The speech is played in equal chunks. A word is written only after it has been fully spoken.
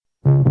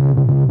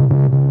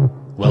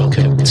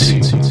Welcome to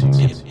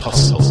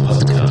Impossible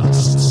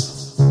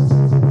Podcasts.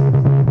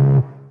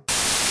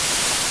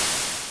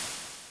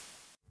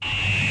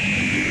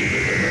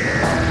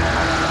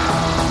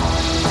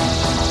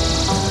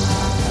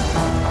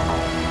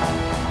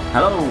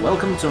 Hello,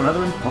 welcome to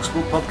another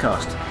Impossible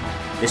Podcast.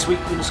 This week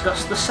we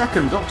discuss the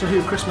second Doctor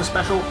Who Christmas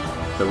special,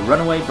 The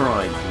Runaway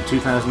Bride from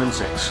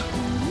 2006.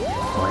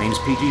 My name's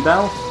PG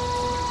Bell.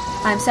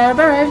 I'm Sarah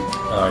Burrow.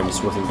 I'm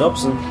Swithin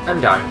Dobson.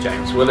 And I'm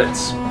James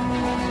Willits.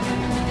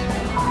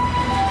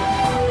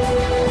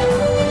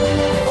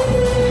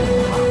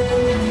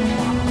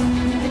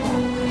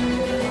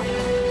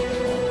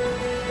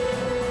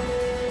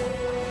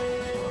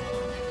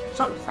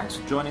 So, thanks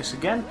for joining us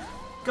again.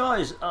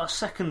 Guys, our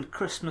second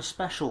Christmas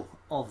special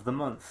of the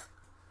month.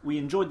 We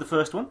enjoyed the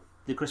first one,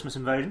 The Christmas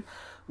Invasion.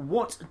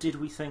 What did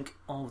we think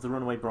of The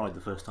Runaway Bride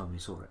the first time we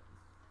saw it?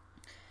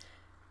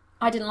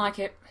 I didn't like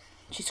it.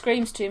 She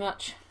screams too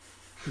much.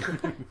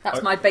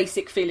 That's my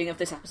basic feeling of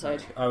this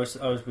episode. I was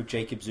with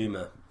Jacob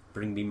Zuma.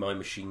 Bring me my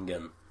machine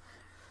gun.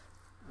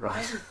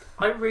 Right.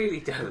 I really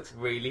don't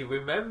really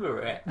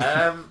remember it,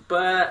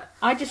 but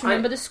I just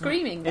remember the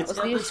screaming. That was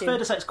the It's issue. fair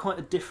to say it's quite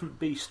a different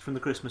beast from The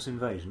Christmas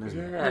Invasion, isn't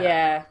it?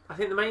 Yeah. I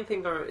think the main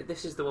thing.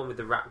 This is the one with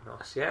the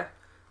Rachnos, yeah.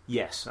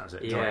 Yes, that's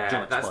it. Yeah,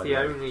 Giant that's spider. the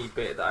only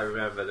bit that I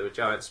remember. There were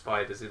giant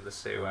spiders in the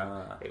sewer.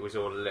 Ah. It was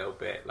all a little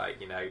bit like,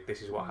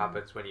 this is what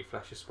happens when you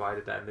flush a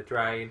spider down the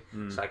drain.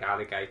 It's like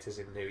alligators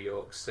in New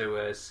York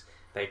sewers.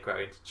 They grow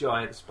into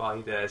giant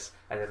spiders,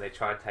 and then they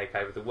try and take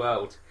over the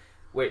world.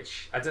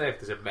 Which, I don't know if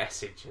there's a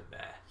message in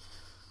there.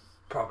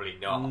 Probably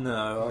not.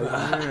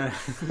 No,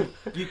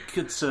 you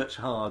could search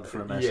hard for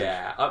a message.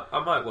 Yeah,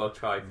 I might well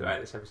try throughout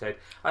this episode.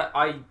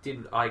 I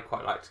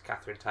quite liked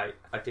Catherine Tate.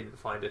 I didn't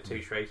find her too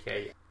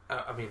shrieky.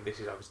 I mean, this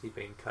is obviously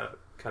being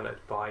coloured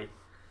by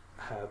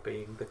her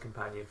being the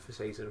companion for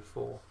season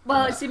 4.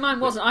 Well, see, mine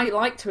wasn't. I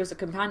liked her as a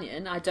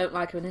companion. I don't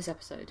like her in this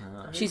episode.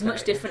 She's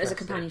much different as a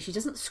companion. She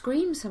doesn't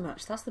scream so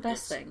much. That's the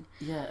best thing.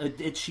 Yeah,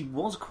 she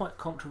was quite a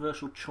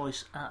controversial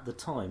choice at the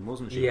time,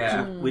 wasn't she?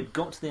 Yeah. We'd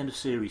got to the end of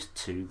Series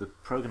 2, the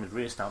programme had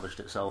re-established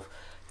itself,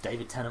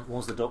 David Tennant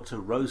was the Doctor,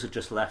 Rose had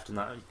just left in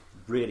that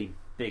really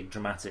big,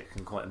 dramatic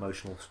and quite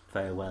emotional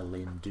farewell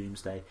in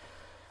Doomsday,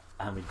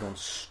 and we'd gone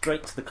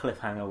straight to the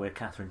cliffhanger where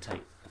Catherine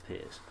Tate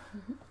appears.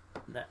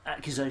 The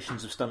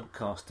accusations of stunt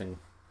casting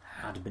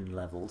had been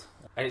levelled.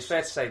 And it's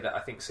fair to say that I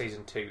think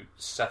season 2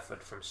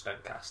 suffered from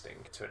stunt casting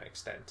to an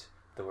extent.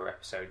 There were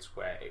episodes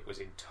where it was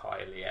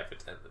entirely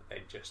evident that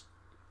they'd just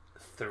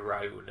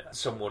thrown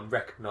someone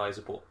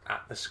recognisable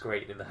at the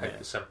screen in the hope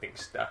that something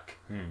stuck.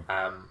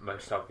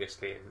 Most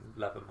obviously in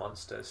Love and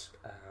Monsters.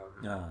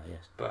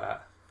 Yes.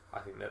 But I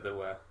think that there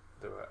were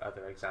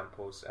other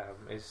examples.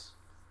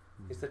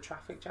 Is the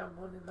traffic jam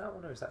one in that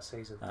one, or is that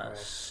season 3?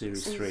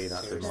 Series 3,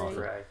 that's the Series one.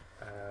 3.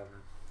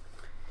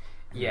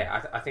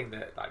 Yeah, I think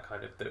that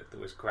there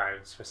was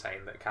grounds for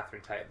saying that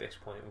Catherine Tate at this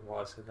point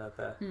was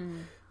another.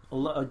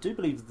 Although I do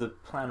believe the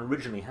plan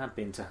originally had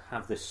been to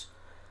have this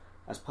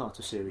as part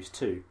of Series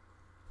 2,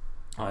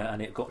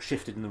 and it got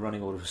shifted in the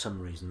running order for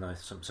some reason, though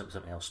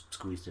something else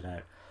squeezed it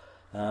out.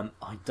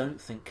 I don't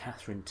think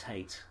Catherine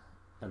Tate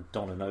and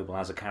Donna Noble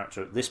as a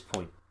character at this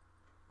point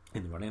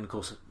in the running, and of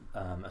course,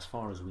 as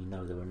far as we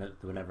know, there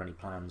were never any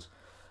plans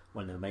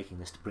when they were making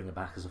this to bring her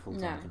back as a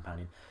full-time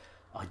companion.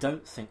 I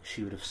don't think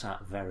she would have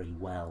sat very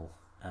well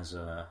as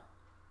a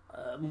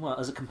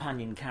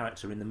companion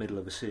character in the middle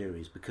of a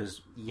series, because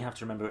you have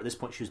to remember at this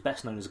point she was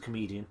best known as a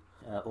comedian.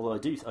 Although I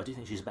do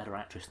think she's a better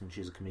actress than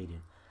she is a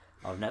comedian.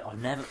 I've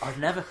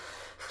never.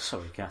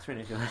 Sorry, Catherine,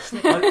 if you're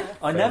listening.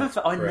 I never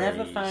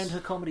found her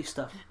comedy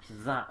stuff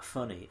that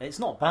funny. It's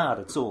not bad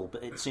at all,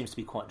 but it seems to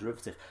be quite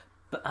derivative.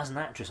 But as an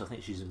actress, I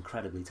think she's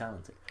incredibly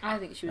talented. I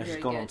think she was very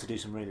she's gone good. on to do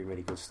some really,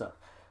 really good stuff.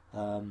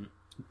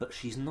 But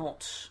she's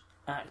not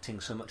acting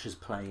so much as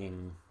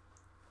playing.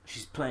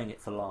 She's playing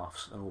it for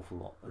laughs an awful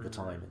lot at the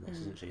time in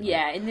this, isn't she?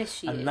 Yeah, in this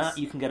she is. And that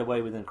you can get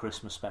away with in a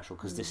Christmas special,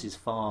 because this is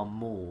far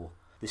more.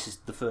 This is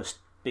the first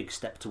big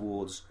step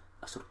towards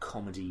a sort of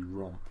comedy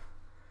romp,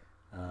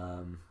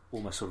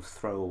 almost sort of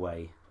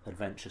throwaway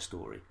adventure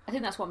story. I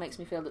think that's what makes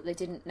me feel that they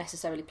didn't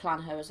necessarily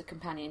plan her as a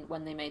companion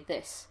when they made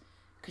this,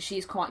 because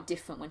she's quite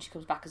different when she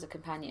comes back as a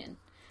companion.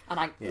 And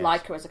I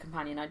like her as a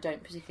companion. I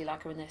don't particularly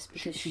like her in this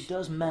because she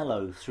does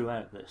mellow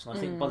throughout this. And I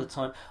think by the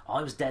time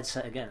I was dead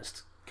set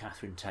against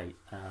Catherine Tate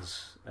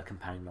as a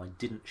companion, I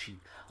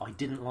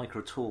didn't like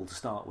her at all to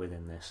start with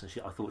in this. And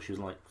I thought she was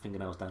like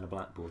fingernails down a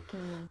blackboard.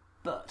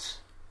 But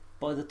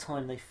by the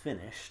time they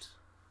finished,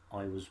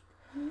 I was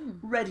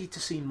ready to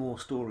see more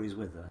stories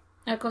with her.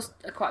 And of course,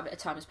 quite a bit of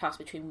time has passed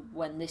between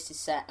when this is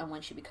set and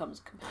when she becomes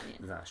a companion.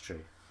 That's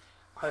true.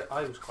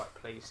 I was quite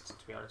pleased,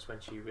 to be honest, when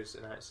she was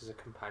announced as a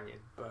companion,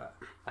 but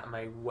that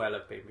may well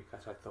have been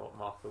because I thought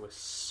Martha was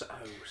so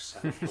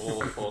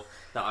awful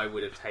that I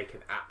would have taken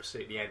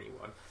absolutely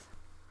anyone.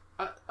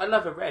 I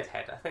love a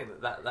redhead. I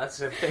think that's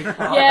a big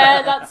part.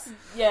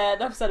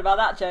 Enough said about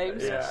that,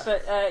 James. Yeah.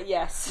 But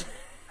yes.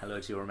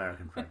 Hello to your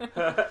American friend.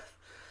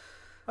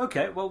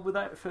 Okay, well,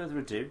 without further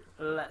ado,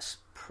 let's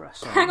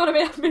press on. Hang on a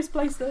minute, I've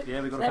misplaced it.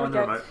 Yeah, we've got to There find we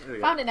the go. remote. There we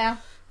go. Found it now.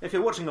 If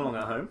you're watching along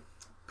at home,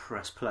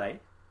 press play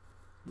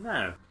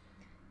now.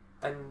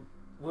 And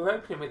we're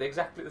opening with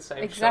exactly the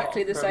same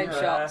Exactly shot. the same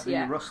from, shot. The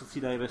Yeah. Russell T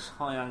Davies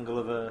high angle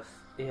of Earth,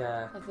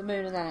 Yeah. Of the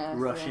moon and then Earth.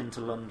 rush yeah.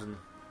 into London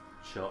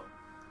shot.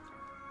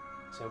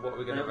 So what are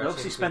we going They to rush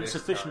obviously into spent this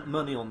sufficient time?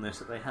 money on this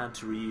that they had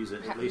to reuse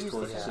it Had at to least use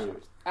twice the a yeah.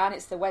 series. And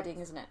it's the wedding,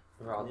 isn't it?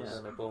 rather Yeah.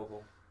 than a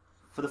bauble.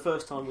 For the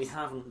first time, we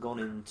haven't gone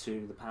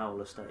into the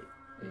Powell estate.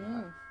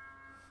 Mm.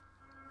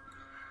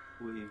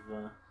 We've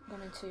Gone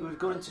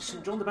gone into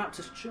St John the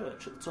Baptist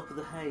Church at the top of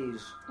the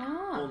Hayes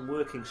Ah. on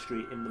Working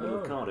Street in the middle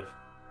of Oh. Cardiff,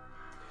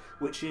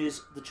 which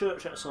is the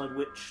church outside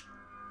which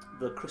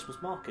the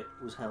Christmas market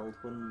was held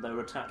when they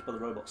were attacked by the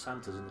robot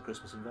Santas in the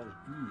Christmas invasion.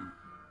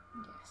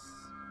 Yes.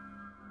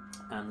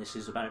 And this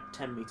is about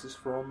 10 metres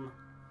from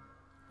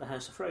the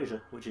House of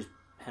Fraser, which is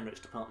Henrik's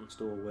department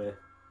store where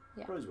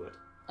Yeah. Rose worked.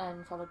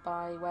 And followed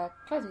by where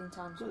closing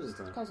time. Closing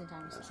time. Closing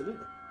time is.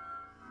 Absolutely.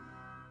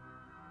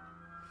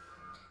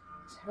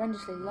 It's a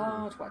horrendously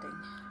large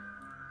wedding.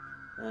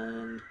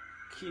 And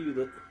cue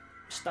the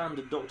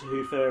standard Doctor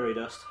Who fairy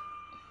dust.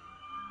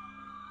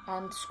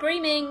 And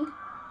screaming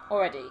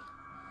already.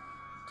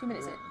 2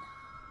 minutes in.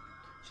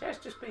 She has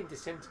just been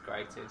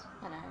disintegrated.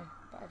 I know,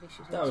 but every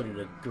she's That would have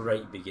been a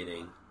great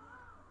beginning.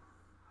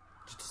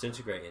 Just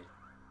disintegrated.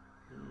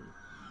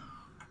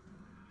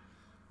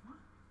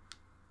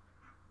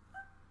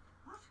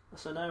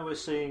 So now we're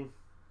seeing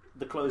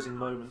the closing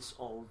moments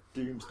of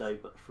Doomsday,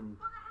 but from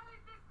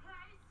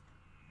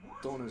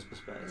Donna's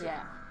perspective.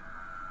 Yeah.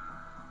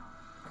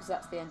 Because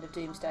that's the end of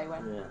Doomsday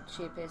when Yeah.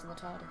 she appears in the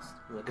TARDIS.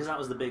 Because that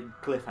was the big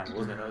cliffhanger,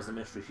 wasn't it? That was the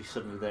mystery. She's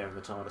suddenly there in the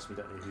TARDIS. We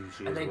don't know who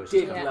she is. And or they where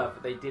she's did come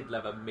Yeah.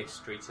 love a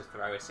mystery to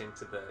throw us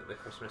into the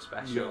Christmas from.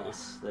 specials.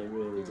 Yes, they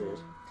really did.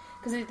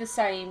 Because they did the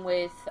same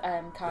with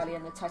Kylie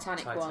and the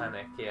Titanic,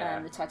 Titanic, one. yeah.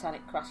 The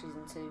Titanic crashes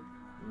into.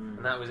 Mm.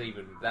 And that was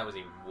even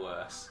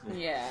worse.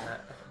 Yeah.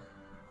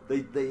 They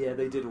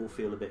did all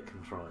feel a bit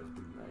contrived,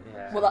 didn't they?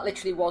 Yeah. Well, that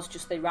literally was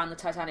just they ran the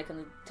Titanic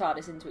and the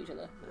TARDIS into each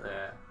other.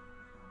 Yeah.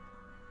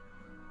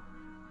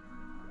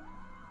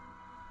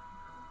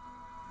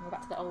 We're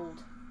back to the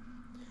old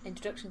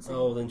introduction scene.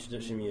 Oh, the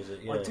introduction music,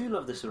 yeah. I do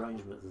love this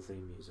arrangement of the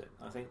theme music.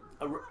 I think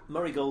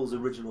Murray Gold's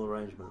original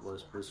arrangement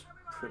was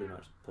pretty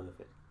much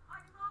perfect.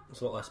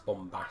 It's a lot less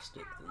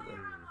bombastic than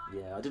the...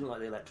 Yeah, I didn't like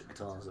the electric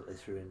guitars that they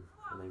threw in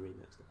when they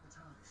remixed it.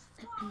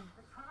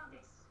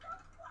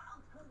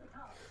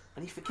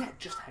 And you forget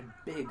just how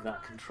big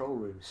that control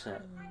room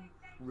set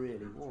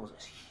really was.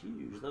 It's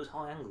huge. Those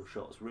high angle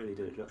shots really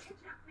do it justice.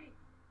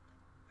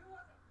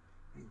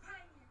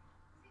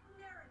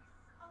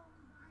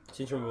 I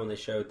seem to remember when they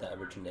showed that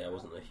originally, I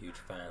wasn't a huge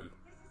fan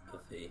of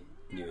the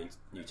new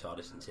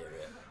TARDIS interior.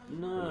 when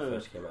it No.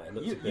 first came out. It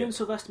looked You a and bit...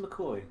 Sylvester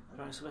McCoy.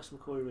 Apparently Sylvester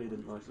McCoy really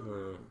didn't like it.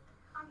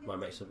 My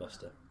mate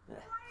Sylvester.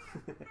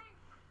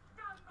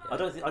 I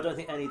don't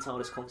think any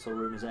TARDIS console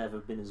room has ever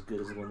been as good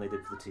as the one they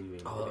did for the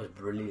TV. Oh, that was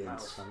brilliant. That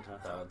was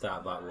fantastic.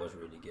 That was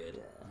really good.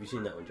 Yeah. Have you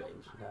seen that one,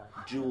 James?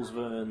 Jules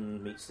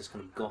Verne meets this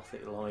kind of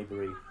gothic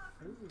library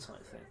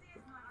type thing.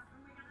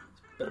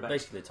 But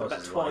basically, the About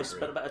TARDIS twice,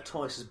 library. about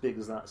twice as big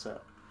as that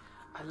set.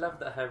 I love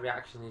that her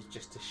reaction is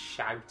just to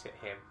shout at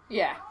him.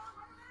 Yeah.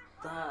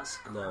 That's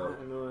quite No.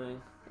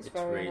 annoying. It's It's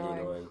very really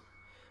annoying.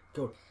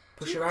 Go on,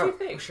 push Do her you out.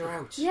 think- Push her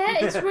out. Yeah,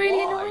 it's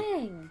really Why?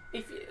 annoying.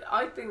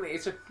 I think that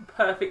it's a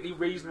perfectly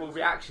reasonable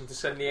reaction to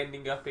suddenly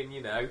ending up in,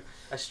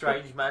 a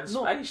strange man's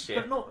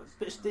spaceship. But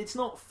it's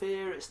not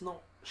fear. It's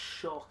not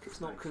shock.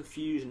 It's not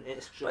confusion.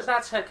 It's just. But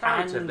that's her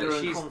character, anger that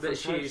and she's angry,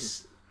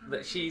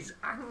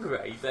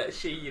 that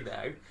she,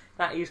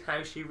 that is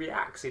how she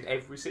reacts in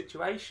every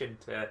situation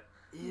to...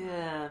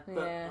 Yeah, but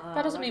Yeah.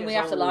 That doesn't mean we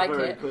gets have to old like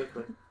very it.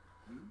 quickly.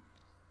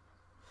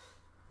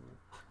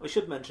 We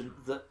should mention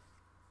that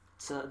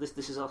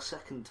this is our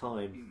second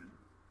time,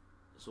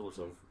 sort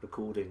of,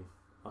 recording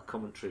our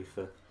commentary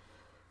for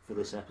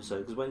this episode.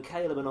 Because when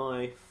Caleb and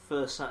I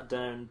first sat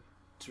down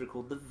to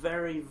record the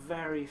very,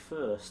 very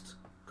first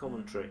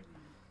commentary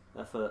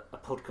for a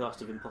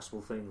podcast of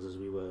Impossible Things, as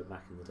we were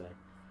back in the day,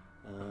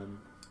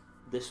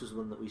 this was the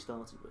one that we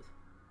started with,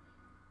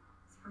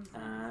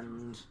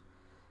 and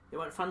it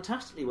went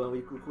fantastically well. We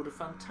recorded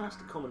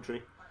fantastic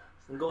commentary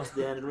and got to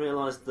the end and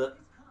realised that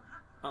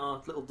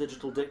our little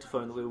digital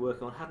dictaphone that we were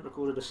working on hadn't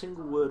recorded a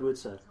single word we'd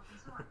said.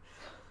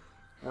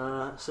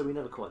 So we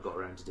never quite got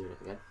around to doing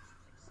it again.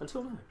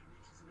 Until now.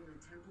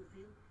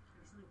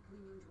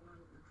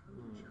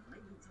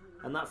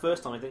 And that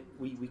first time, I think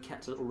we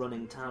kept a little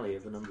running tally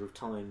of the number of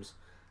times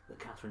that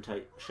Catherine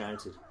Tate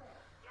shouted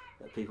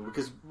at people,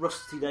 because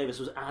Rusty Davies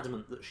was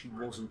adamant that she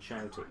wasn't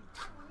shouting.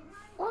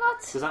 What?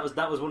 Because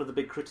that was one of the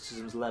big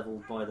criticisms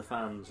levelled by the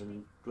fans,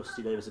 and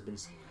Rusty Davies had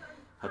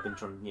been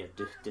trying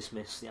to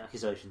dismiss the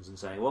accusations and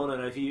saying, well,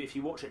 no, if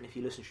you watch it and if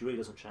you listen, she really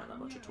doesn't shout that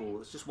much at all.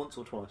 It's just once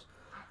or twice.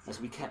 As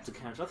we kept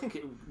account, I think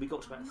we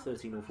got to about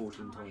 13 or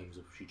 14 times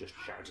of she just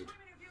shouted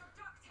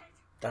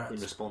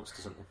in response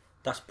to something.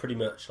 That's pretty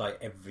much like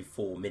every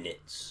 4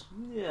 minutes.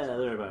 Yeah,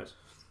 thereabouts.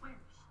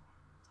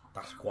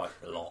 That's quite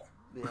a lot.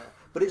 Yeah,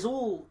 but it's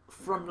all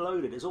front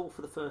loaded. It's all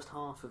for the first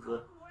half of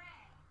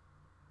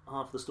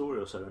the story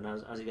or so, and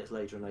as it gets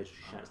later and later,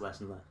 she shouts less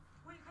and less.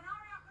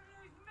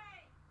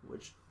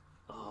 Which,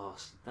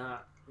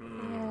 that.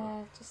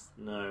 Yeah, just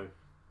No.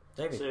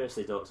 David,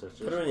 Seriously, Doctor.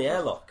 put her in the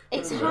airlock. Put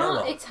it's her in the hard.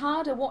 airlock. It's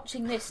harder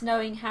watching this,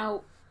 knowing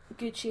how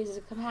good she is as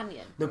a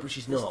companion. No, but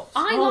she's not.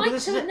 I but liked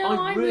this is her. it. No,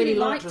 I really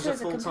liked her as a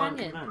full-time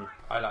companion.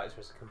 I liked her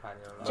as a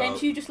companion a lot.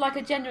 James, you just like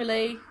her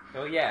generally.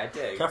 Well, yeah, I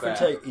do. Catherine but-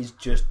 Tate is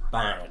just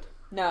bad.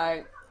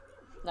 No.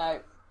 Now,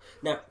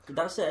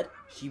 that said,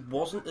 she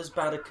wasn't as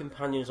bad a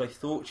companion as I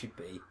thought she'd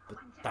be, but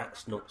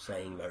that's not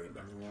saying very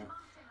much. Yeah.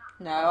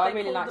 No, I They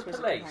really called liked her the as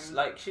a police. companion.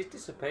 Like, she's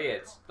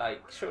disappeared.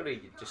 Like, surely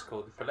you just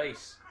call the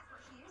police.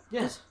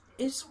 Yes.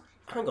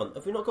 Hang on,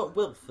 have we not got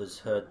Wilf as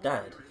her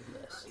dad in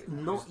this?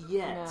 Not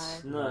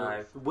yet.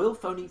 No.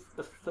 Wilf only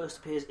first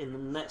appears in the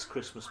next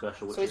Christmas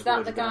special. Which So is that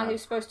Voyage the of the guy Lamb.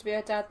 who's supposed to be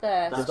her dad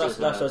there? That's That's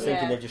what I was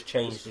thinking. Yeah. They've just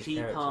changed his He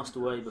character. passed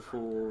away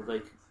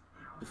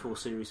before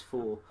series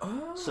 4.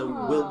 Oh. So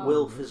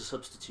Wilf is a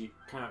substitute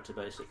character,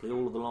 basically.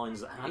 All of the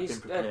lines that had He's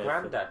been prepared. her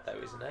granddad, though,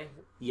 isn't he?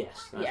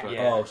 Yes, that's Yeah. right.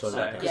 Yeah. Oh, so So-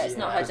 that- Yeah, it's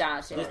not her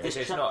dad. Yeah. This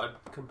It's chap- not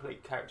a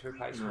complete character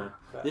replacement.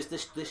 No. But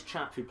This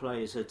chap who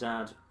plays her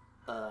dad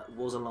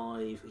was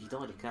alive. He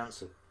died of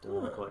cancer.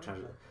 Oh, Quite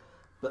tragically.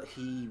 But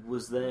he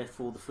was there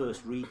for the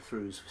first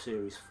read-throughs for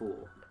Series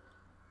 4.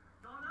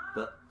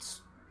 But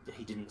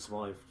he didn't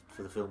survive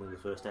for the filming of the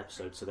first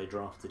episode, so they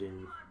drafted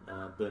in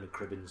Bernard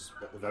Cribbins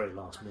at the very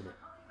last minute.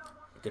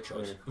 Good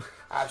choice. Yeah.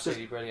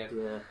 absolutely brilliant.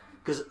 Yeah.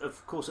 Because,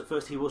 of course, at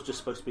first he was just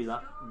supposed to be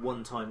that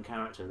one-time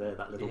character there,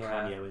 that little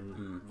Yeah. cameo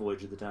in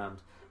Voyage of the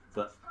Damned.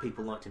 But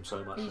people liked him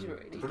so much. He's and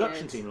really the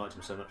production good. team liked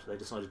him so much they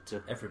decided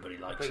to Everybody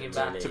likes Bring him, him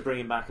back really. to bring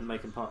him back and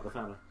make him part of the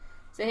family.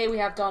 So here we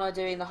have Donna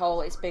doing the whole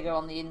 "it's bigger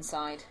on the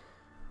inside"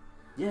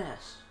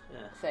 Yes,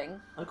 yeah.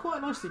 thing. And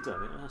quite nicely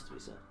done, it has to be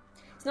said.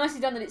 It's nicely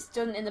done that it's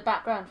done in the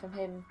background from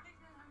him.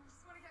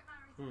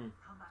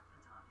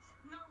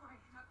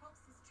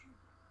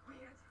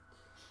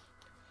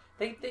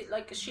 They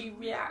like she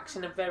reacts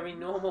in a very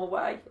normal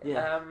way.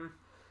 Yeah.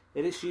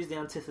 It is. She's the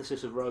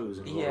antithesis of Rose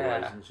in a lot of Yeah.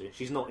 ways, isn't she?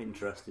 She's not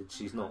interested.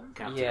 She's not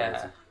captivated.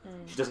 Yeah.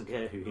 She doesn't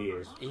care who he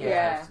is. Yeah. She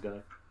has to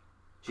go.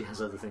 She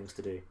has other things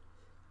to do.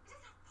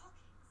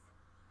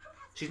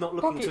 She's not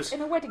looking Pockets to.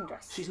 in a wedding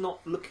dress. She's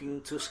not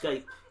looking to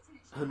escape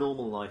her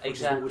normal life, which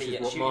Exactly. is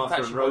Yeah. what She, in Martha fact,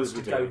 and she Rose wants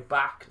were to go doing.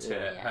 back to Yeah.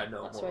 her That's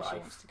normal where she life.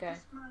 wants to go.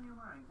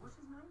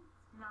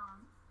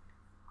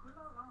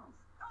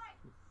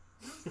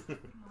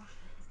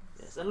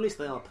 Yes, and at least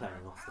they are playing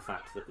off the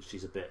fact that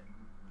she's a bit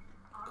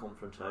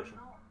confrontational.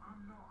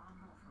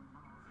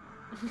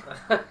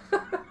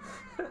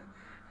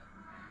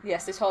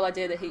 Yes, this whole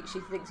idea that she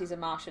thinks he's a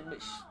Martian,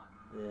 which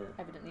Yeah.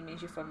 evidently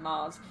means you're from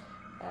Mars.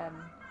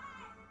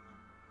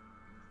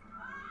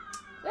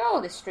 Oh,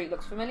 this street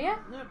looks familiar.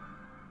 Yep.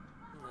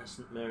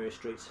 St Mary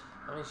Street.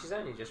 I mean, she's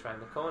only just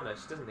round the corner.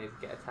 She doesn't need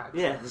to get a taxi.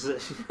 Yeah,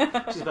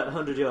 she's about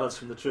 100 yards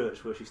from the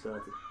church where she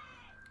started.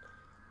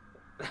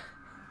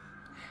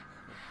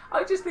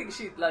 I just think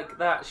she like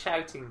that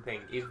shouting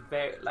thing is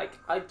very like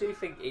I do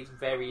think it's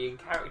very in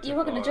character. You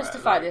were going for to her,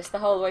 justify like- this the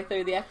whole way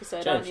through the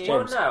episode, aren't you?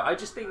 Well, no, I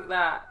just think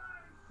that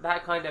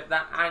kind of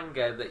that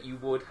anger that you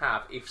would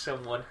have if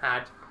someone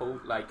had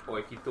pulled or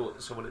if you thought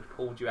that someone had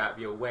pulled you out of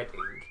your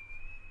wedding.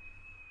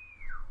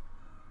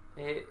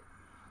 I think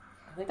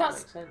that That's-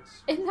 makes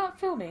sense. In that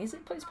filming, is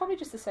it? It's probably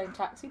just the same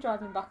taxi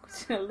driving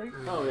backwards in a loop.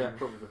 Oh yeah,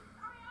 probably.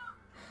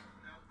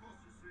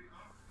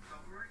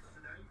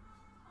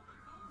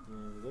 There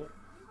we go.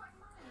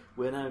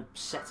 We're now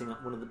setting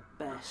up one of the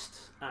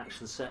best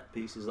action set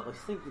pieces that I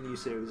think the new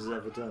series has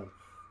ever done.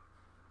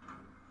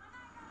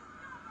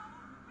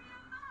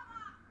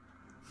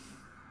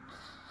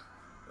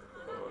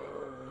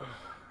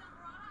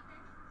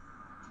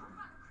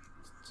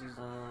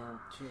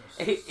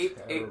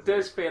 It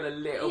does feel a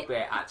little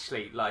bit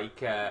actually like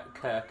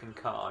Kirk and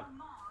Khan,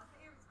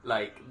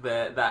 like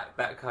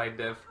that kind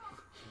of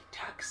he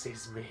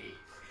taxes me,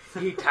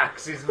 he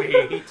taxes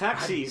me, He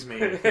taxis me.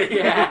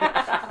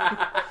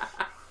 yeah.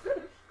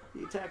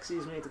 He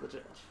taxis me to the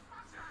church,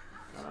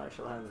 and I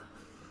shall have.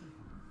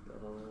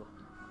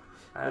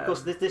 Of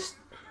course, this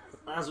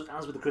as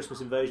with the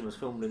Christmas Invasion, was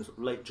filmed in sort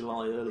of late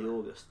July, early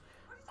August,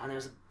 and there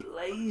was a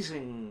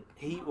blazing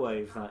heat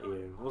wave that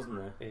year, wasn't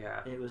there?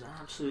 Yeah. It was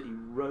absolutely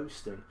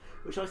roasting,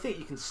 which I think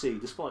you can see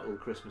despite all the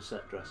Christmas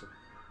set dressing.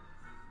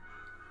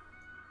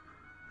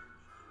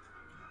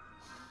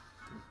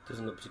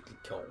 Doesn't look particularly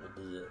cold,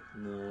 does it?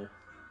 No.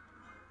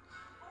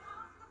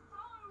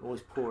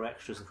 Always poor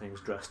extras and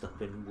things dressed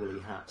up in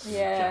woolly hats and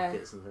Yeah.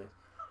 jackets and things.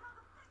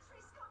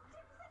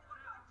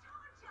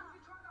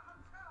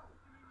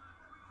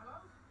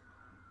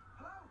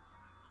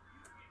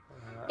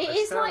 It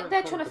is like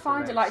they're trying to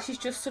find her, like she's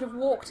just sort of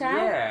walked out.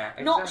 Yeah,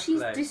 Not she's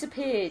exactly.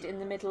 disappeared in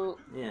the middle.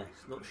 Yeah,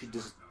 it's not she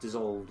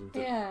dissolved into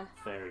Yeah.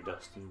 fairy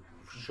dust and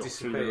shot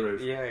through the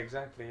roof. Yeah,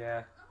 exactly.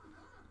 Yeah.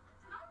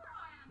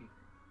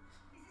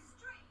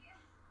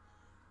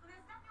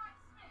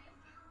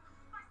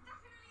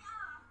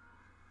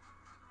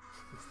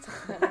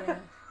 Yeah.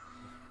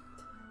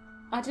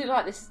 I do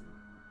like this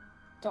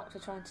Doctor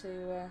trying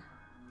to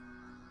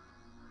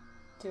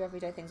do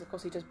everyday things. Of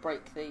course, he does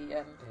break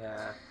the.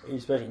 Yeah.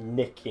 He's basically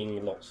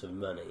nicking lots of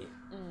money.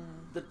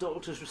 The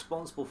Doctor's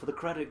responsible for the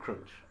credit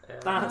crunch. Yeah.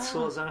 That's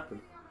what's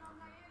happened.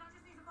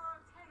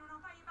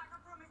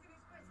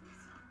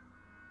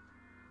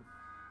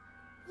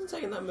 Isn't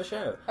taking that much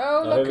out.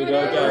 Oh, look here we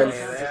at go it!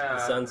 again. Yeah.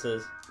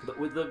 Santa's. But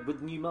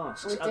with new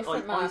masks. With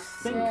different masks,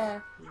 I think yeah.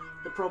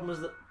 the problem was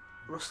that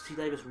Rusty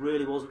Davis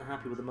really wasn't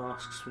happy with the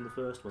masks from the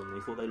first one.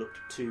 He thought they looked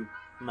too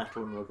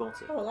metal and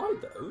robotic. Oh, I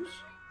like those.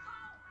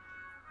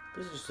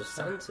 This is just a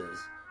Santa's.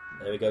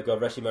 There we go. God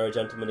rest you, merry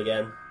gentlemen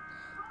again.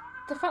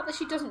 The fact that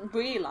she doesn't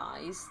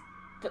realise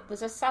that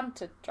there's a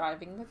Santa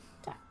driving the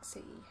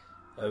taxi.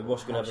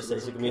 What's going to have a She say?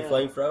 Is it doesn't going to be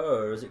a care.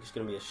 flamethrower, or is it just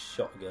going to be a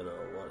shotgun,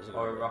 or what is it?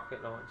 Or a gonna be?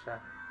 rocket launcher.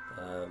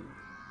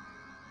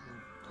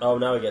 Oh,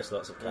 now he gets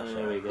lots of cash.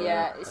 There we go.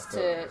 Yeah, I it's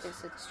thought it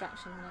was- a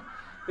distraction, isn't it?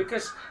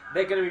 Because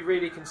they're going to be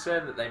really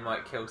concerned that they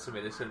might kill some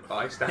innocent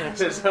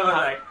bystanders,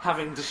 aren't they?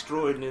 Having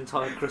destroyed an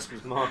entire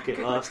Christmas market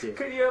last year.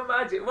 Can you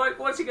imagine?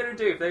 What's he going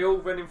to do if they all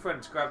run in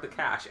front to grab the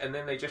cash and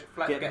then they just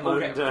Get all mown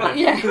get down. flat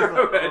Yeah.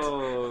 forward?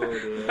 Oh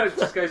dear. It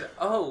just goes,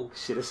 oh,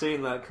 Should have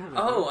seen that coming.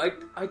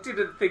 I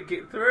didn't think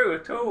it through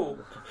at all.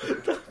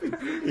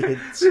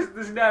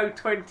 There's now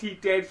 20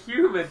 dead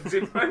humans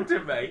in front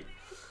of me.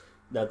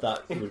 Now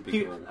that would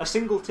be cool. A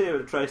single tear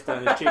would have traced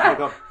down his cheek and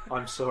gone,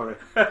 I'm sorry.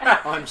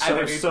 I'm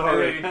so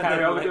sorry. And then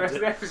carry on with the rest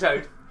of the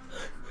episode.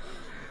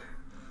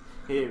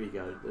 Here we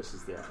go. This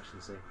is the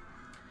action scene.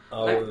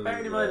 Oh, Like,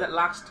 bearing in mind yeah. that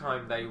last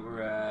time they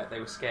were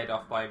scared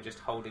off by him just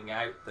holding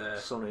out the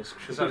Sonic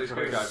sonic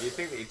screwdriver, you'd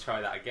think that he'd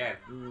try that again.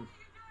 Mm.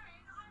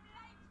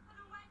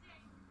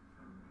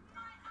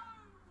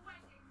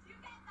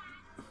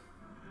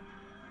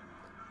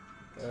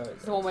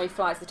 It's the one where he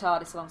flies the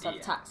TARDIS alongside Yeah.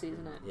 the taxi,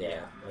 isn't it?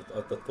 Yeah,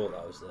 I thought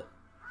that was the.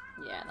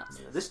 Yeah, that's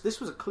it. This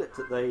was a clip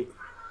that they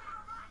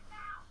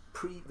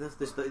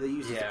they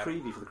used as Yeah. a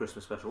preview for the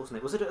Christmas special, wasn't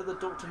it? Was it at the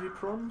Doctor Who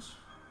proms?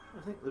 I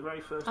think the very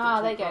first.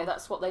 Ah, Doctor there Who you go. prom?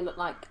 That's what they look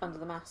like under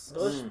the masks.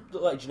 Those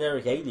look like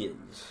generic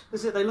aliens.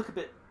 Is it? They look a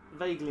bit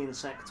vaguely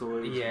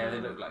insectoid. Yeah,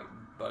 they look like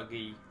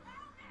buggy.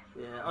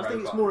 Yeah, I think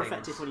it's robot more things.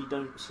 effective when you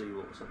don't see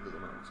what's under the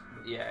mask.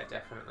 Yeah,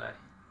 definitely.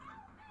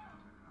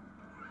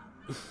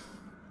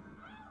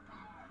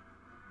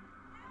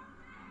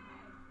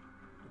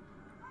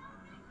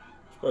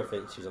 She probably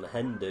thinks she's on a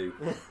hen do.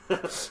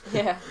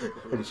 Yeah.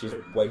 And she's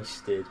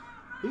wasted.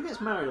 Who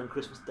gets married on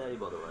Christmas Day,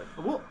 by the way?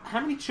 What? How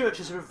many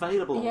churches are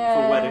available Yeah.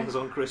 for weddings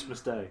on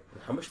Christmas Day?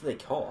 How much do they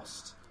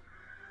cost?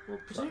 Well,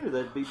 presumably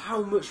they'd be.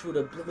 How much would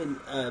a blooming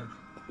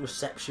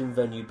reception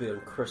venue be on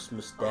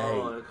Christmas Day?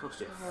 Oh, it cost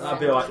you. That'd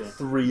be like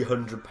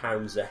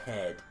 £300 a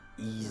head,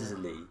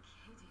 easily.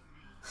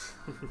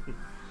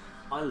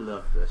 I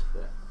love this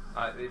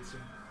bit.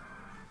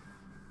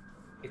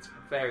 It's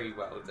very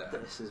well done.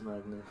 This is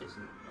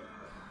magnificent.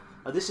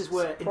 This is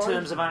where, in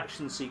terms of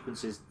action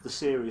sequences, the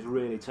series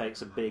really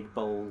takes a big,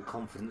 bold,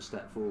 confident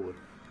step forward.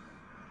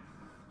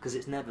 Because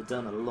it's never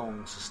done a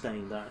long,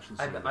 sustained action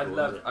scene. And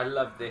before, I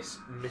love this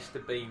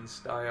Mr. Bean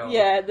style.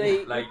 Yeah,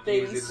 the like the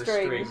using the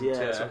strings. string Yeah,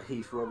 to it's like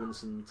Heath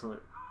Robinson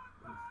type.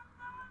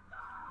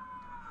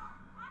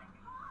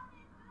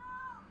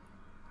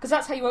 Because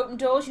that's how you open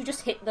doors. You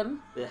just hit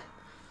them. Yeah.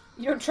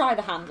 You don't try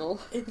the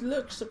handle. It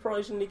looks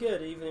surprisingly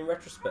good, even in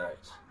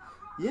retrospect.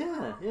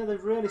 Yeah,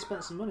 they've really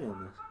spent some money on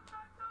this.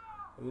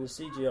 I mean, the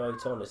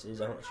CGI on this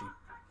is actually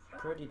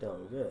pretty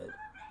darn good.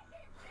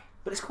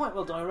 But it's quite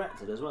well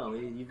directed as well.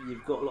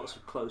 You've got lots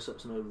of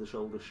close-ups and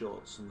over-the-shoulder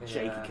shots and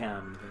shaky Yeah.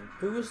 cam.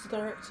 Who was the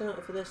director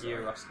for this? Hugh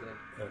Rustlin.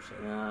 Oh,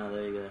 sorry. Ah,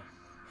 there you go.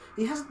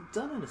 He hasn't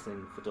done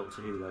anything for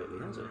Doctor Who lately,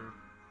 has he?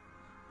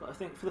 But I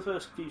think for the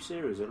first few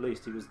series, at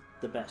least, he was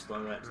the best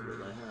director that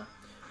they have.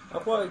 I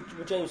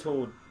quite James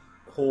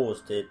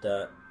Hawes did,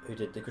 who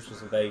did the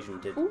Christmas Invasion,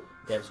 did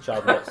against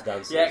Child Monster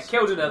Dances. Yeah,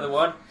 killed another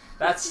one.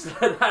 That's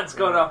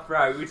gone off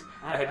road.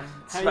 And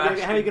How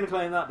are you going to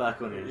claim that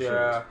back on your Yeah.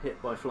 insurance?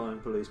 Hit by flying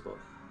police box.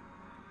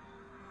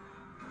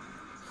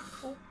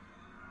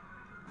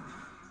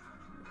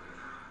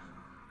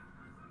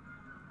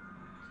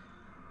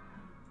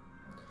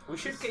 We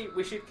should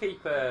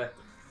keep a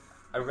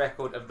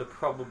record of the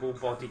probable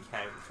body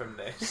count from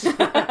this.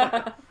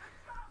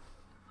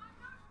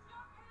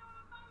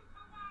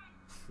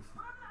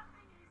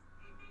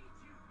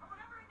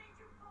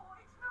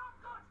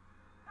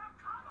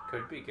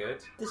 Could be good.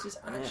 This is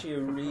actually a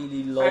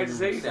really long. How does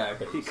he know?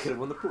 He could have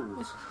won the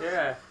pools.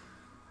 Yeah.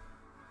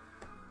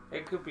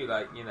 It could be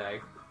like,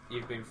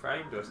 you've been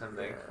framed or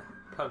something.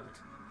 Punked.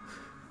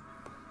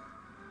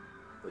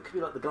 It could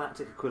be like the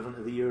galactic equivalent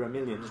of the Euro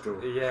Millions draw.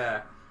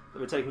 Yeah.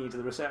 We're taking you to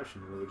the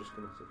reception where we're just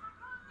going to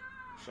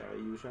shower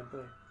you with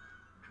champagne.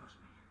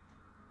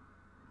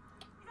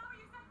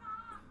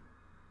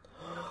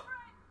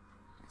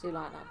 I do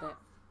like that bit.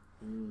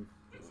 Mm.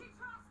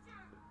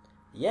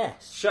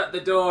 Yes. Shut the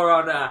door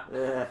on her.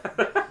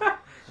 Yeah.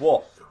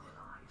 What?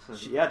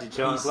 He had your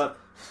chance left.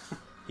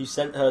 He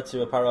sent her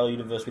to a parallel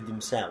universe with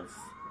himself.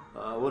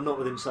 Well, not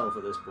with himself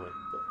at this point,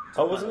 but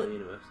Oh, wasn't Battle it?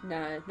 Universe.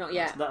 No, not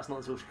yet. That's not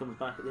until she comes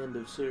back at the end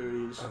of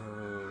series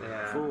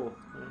Yeah. 4.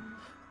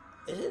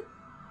 Is it?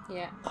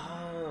 Yeah.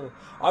 Oh,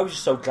 I was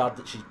just so glad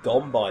that she's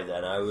gone by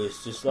then. I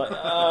was just like,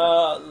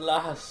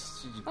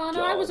 last. Oh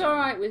no, I was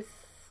alright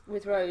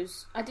with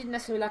Rose. I didn't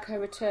necessarily like her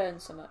return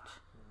so much.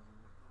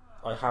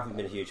 I haven't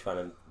been a huge fan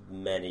of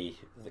many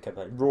of the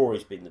companions.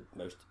 Rory's been the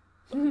most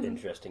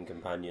interesting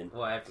companion.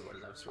 Well,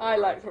 everyone loves Rory. I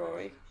like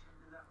Rory.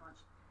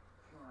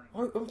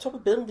 Oh, on top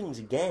of buildings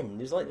again.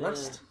 There's like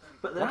last.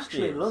 But they're Last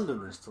actually in year's.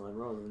 London this time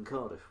rather than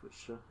Cardiff,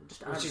 which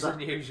just adds Which is that.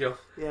 unusual.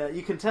 Yeah,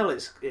 you can tell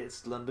it's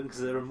London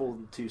because there are more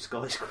than 2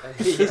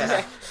 skyscrapers.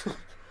 Yeah.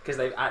 Because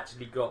they've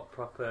actually got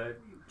proper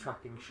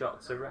tracking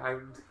shots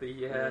around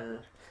the In around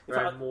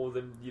fact, more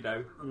than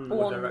The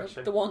one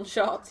direction. the one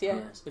shot, yeah.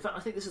 In fact, I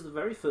think this is the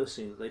very first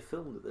scene that they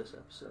filmed at this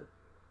episode.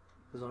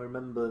 Because I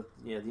remember,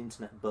 the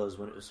internet buzz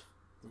when it was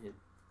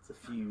the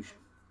few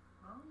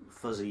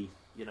fuzzy,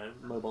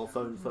 mobile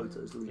phone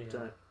photos leaked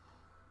Yeah. out.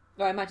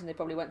 Well, I imagine they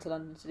probably went to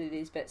London to do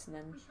these bits and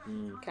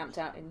then camped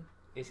out in.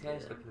 His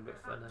hair's looking a bit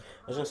funny.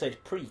 I was going to say it's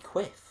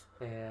pre-Quiff.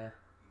 Yeah.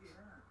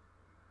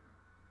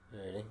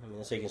 Really? I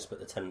mean, so you can split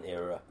the Tenant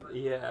era up.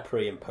 Yeah.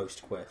 Pre and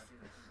post-Quiff.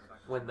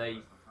 When they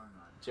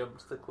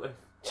jumped the cliff.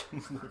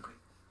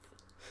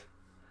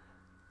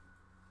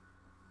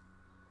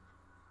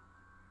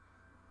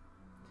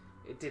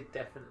 It did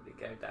definitely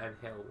go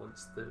downhill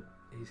once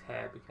his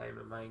hair became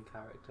a main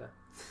character.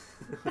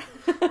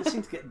 It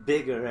seemed to get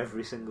bigger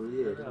every single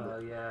year, didn't Oh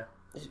it? yeah.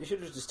 You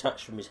should have just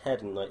detached from his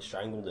head and like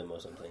strangled him or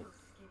something.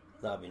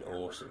 That'd been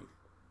awesome.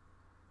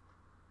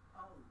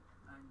 Oh,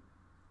 and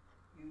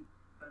you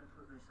better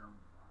put this on.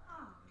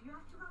 Oh, you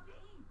have to rub it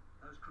in.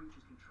 Those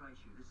creatures can trace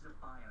you. This is a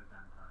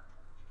bio-vampire.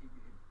 Keep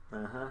it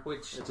in. Uh-huh.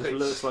 Which It just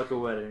looks like a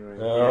wedding ring.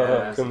 Oh,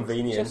 Yeah.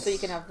 convenient. Just so you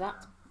can have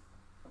that.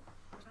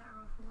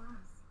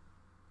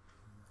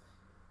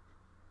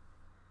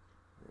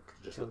 It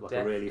could just Till look like a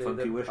death really do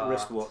funky them part.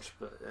 wristwatch,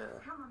 but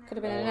Could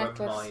have been a or a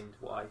necklace. mind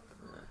wipe.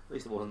 at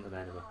least it wasn't an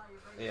enema.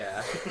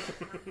 Yeah.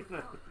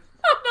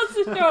 I'm not so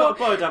I've got a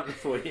sure. biodamper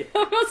for you.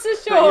 I'm not so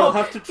But you'll sure.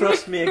 have to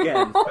trust me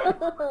again.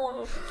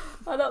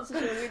 I'm not so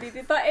sure we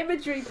needed that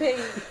imagery, Pete.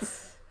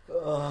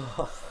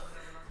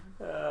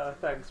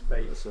 Thanks,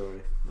 Pete.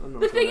 Sorry. I'm not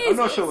The sure, thing I'm is,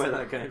 not sure where it's-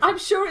 that came from. I'm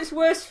sure it's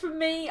worse for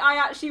me. I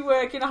actually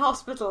work in a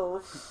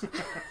hospital.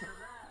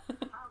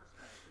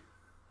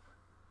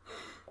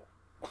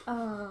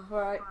 Oh,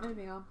 right,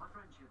 moving on. My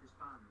friendship is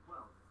found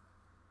well.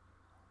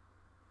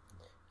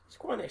 It's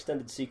quite an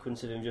extended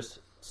sequence of him just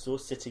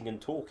sort of sitting and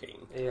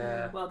talking.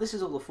 Yeah. Well, this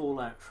is all the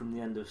fallout from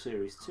the end of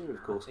Series 2,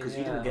 of course, because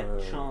you didn't Yeah.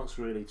 get a chance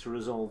really to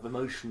resolve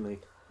emotionally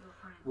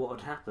what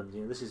had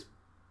happened. This is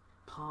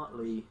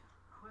partly...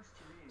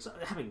 So,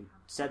 having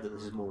said that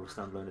this is more of a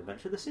standalone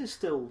adventure, this is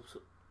still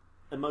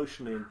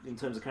emotionally, in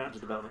terms of character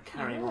development,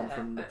 carrying on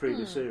from the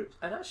previous series.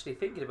 And actually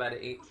thinking about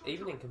it,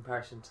 even in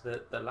comparison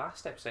to the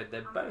last episode,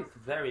 they're both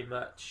very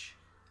much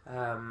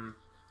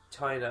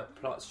tying up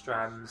plot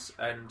strands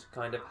and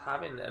kind of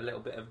having a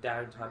little bit of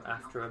downtime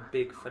after a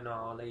big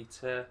finale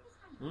to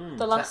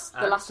The last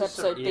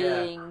episode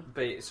being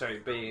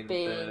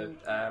being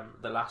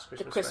the last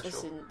Christmas the Christmas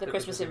special, the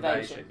Christmas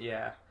invasion.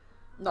 Yeah.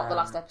 Not the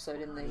last episode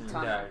in the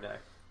time. No.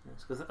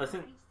 Yes, 'cause I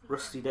think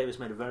Rusty Davis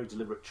made a very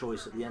deliberate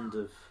choice at the end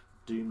of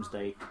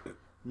Doomsday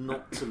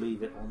not to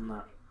leave it on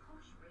that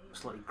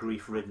slightly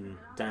grief-ridden,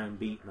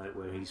 downbeat note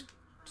where he's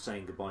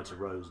saying goodbye to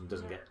Rose and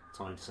doesn't get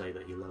time to say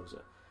that he loves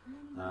her.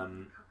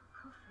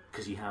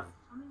 Because you have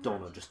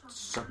Donna just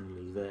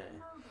suddenly there,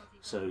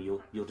 so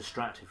you're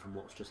distracted from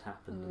what's just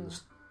happened, and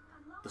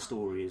the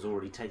story is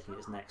already taking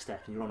its next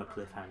step, and you're on a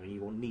cliffhanger, and you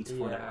will need to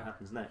find out what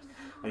happens next.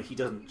 And if he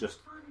doesn't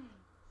just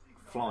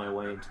fly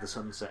away into the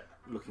sunset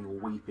looking all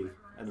weepy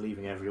and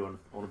leaving everyone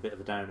on a bit of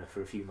a downer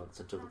for a few months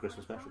until the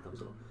Christmas special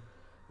comes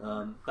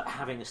along. But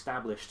having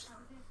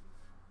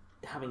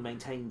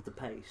maintained the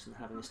pace and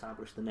having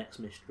established the next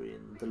mystery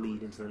and the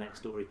lead into the next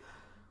story,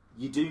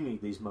 you do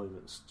need these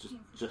moments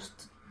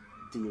just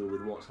to deal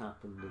with what's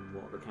happened and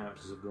what the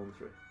characters have gone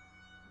through.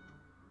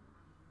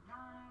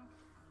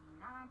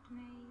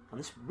 And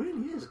this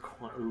really is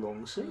quite a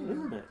long scene,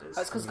 isn't it? It's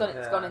because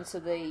it's gone into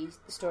the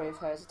story of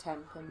her as a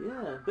temp. And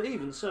Yeah, but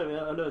even so,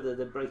 I know that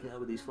they're breaking it up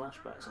with these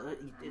flashbacks.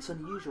 It's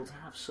unusual to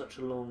have such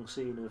a long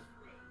scene of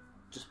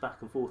just back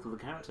and forth with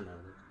the character now.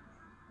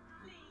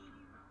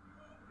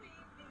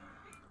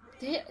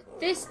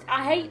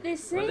 I hate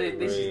this scene. Well,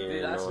 that's Really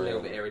a little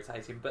annoying. bit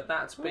irritating, but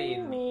that's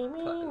being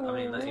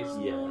that is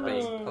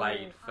being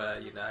played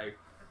for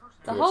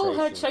The whole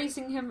her irritation.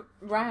 chasing him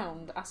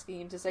round,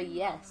 asking him to say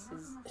yes,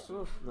 is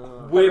No.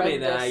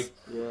 women, horrendous.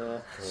 Yeah.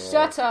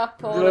 Shut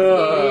up, all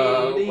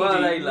Oh, of you. well,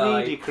 they lie.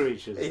 Needy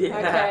creatures. Yeah.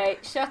 Okay,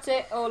 shut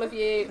it, all of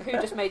you. Who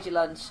just made your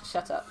lunch?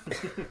 Shut up.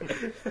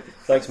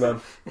 Thanks,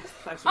 Mum.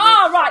 Thanks for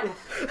Right. I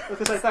was going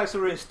to say thanks for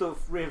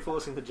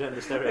reinforcing the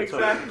gender stereotype.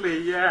 Exactly,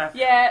 yeah.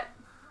 Yeah.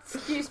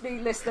 Excuse me,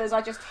 listeners.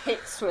 I just hit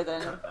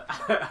Swithin.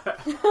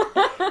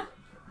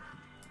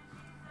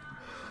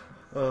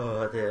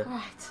 Oh dear.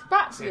 Right,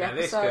 back to the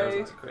This goes episode.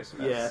 into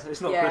Christmas. Yeah, it's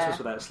not Yeah. Christmas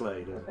without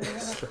Slade.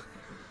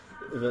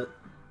 But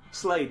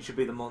Slade should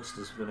be the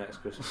monsters for the next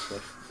Christmas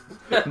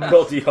special.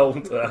 Noddy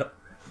Holder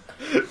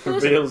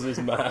reveals his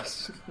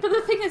mask. But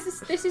the thing is,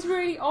 this is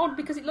really odd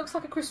because it looks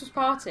like a Christmas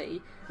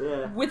party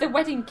Yeah. with a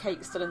wedding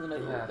cake still in the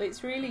middle. Yeah.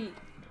 It's really...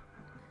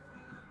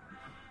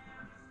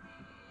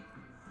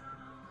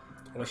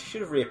 Well, she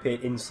should have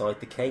reappeared inside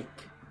the cake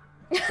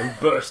and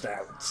burst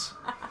out.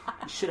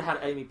 You should have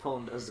had Amy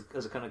Pond as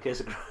a kind of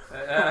kiss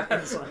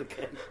inside the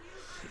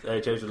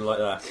cake. James would like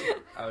that.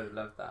 I would have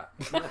loved that.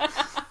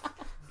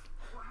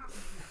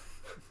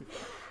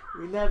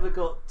 We never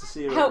got to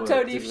see her. Helped at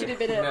work, only if did she'd we? have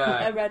been No.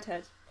 a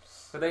redhead.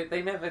 But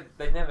they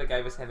never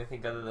gave us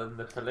anything other than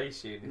the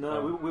police uniform.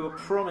 No, we were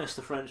promised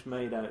a French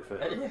maid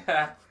outfit.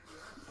 Yeah.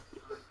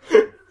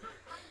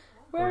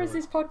 Where has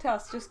this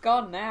podcast just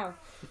gone now?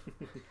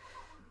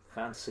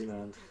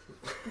 Fantasyland.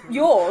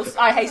 Yours,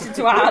 I hasten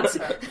to add. I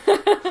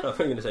thought you were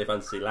going to say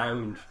Fantasy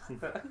Lounge.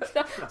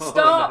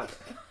 Stop!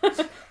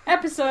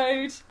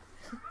 Episode!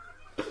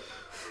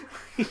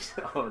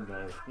 Oh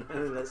no,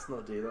 let's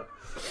not do that.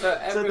 No,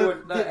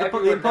 everyone, the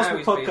everyone Impossible now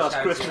is being Podcast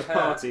shouted Christmas at.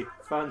 Party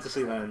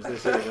Fantasy Lounge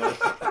this year.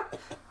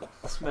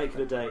 Let's make it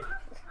a date.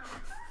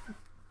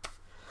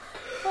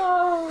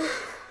 Oh.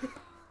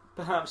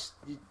 Perhaps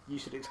you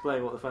should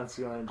explain what the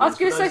Fantasy Lounge is. I was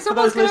going to say, for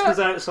those someone's going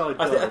listeners to... outside.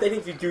 I think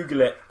if you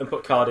Google it and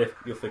put Cardiff,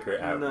 you'll figure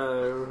it out.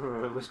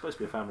 No, we're supposed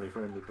to be a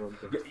family-friendly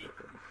podcast.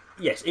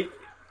 Yes,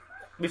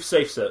 with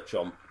safe search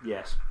on.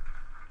 Yes.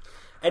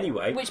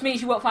 Anyway, Which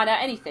means you won't find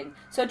out anything.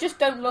 So just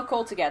don't look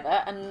all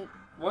together, and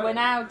What? we're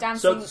now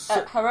dancing So-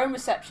 at her own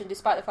reception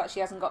despite the fact she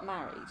hasn't got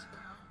married.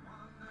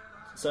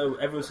 so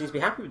everyone seems to be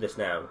happy with this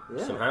now,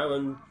 Yeah. somehow,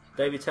 and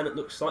David Tennant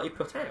looks slightly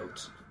put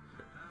out.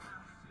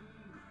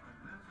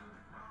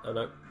 Oh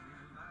no.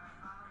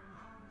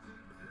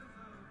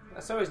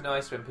 It's always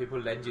nice when people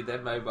lend you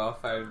their mobile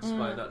phones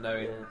by not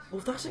knowing. Yes.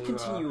 Well, that's a Who you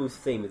continual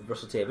theme with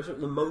Russell T. Evans,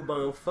 the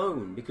mobile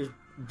phone, because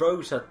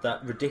Rose had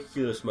that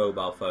ridiculous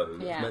mobile phone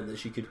that Yeah. meant that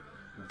she could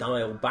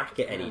dial back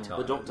at any time.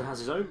 The Doctor has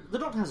his own. The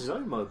Doctor has his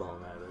own mobile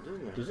now, though,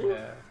 doesn't he? Does he?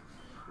 Yeah.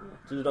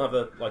 Does it have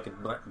a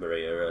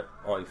BlackBerry or an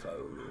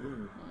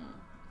iPhone?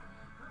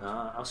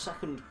 Our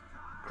second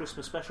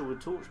Christmas special with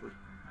Torchwood.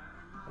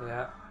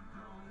 Yeah.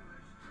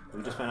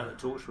 We just found out that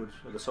Torchwood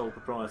are the sole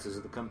proprietors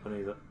of the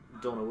company that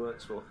Donna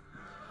works for,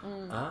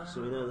 Ah.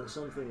 so we know that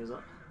something is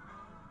up.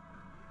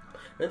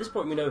 And at this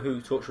point, we know who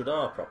Torchwood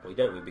are properly,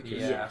 don't we? Because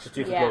Yeah. it's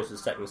too Yeah. close to the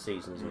second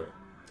season, isn't it?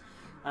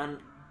 And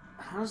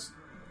has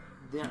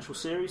the actual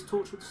series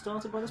Torchwood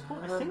started by this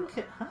point? I think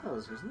it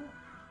has, hasn't it?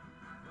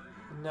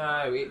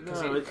 No,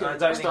 because No, it I don't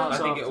think. starts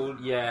I think after. it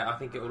will. Yeah, I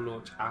think it will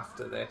launch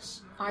after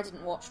this I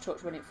didn't watch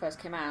Torchwood when it first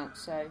came out,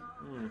 so...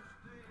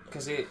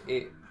 because it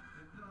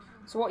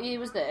So what year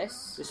was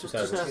this? This was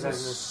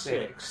 2006.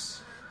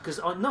 2006. Because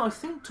I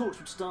think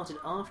Torchwood started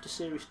after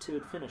Series 2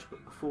 had finished,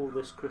 but before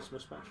this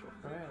Christmas special.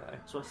 Really?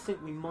 So I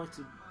think we might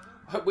have...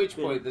 At which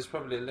Yeah. point there's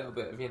probably a little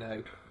bit of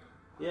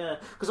Yeah,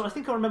 because I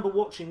think I remember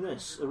watching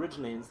this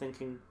originally and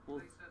thinking,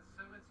 well,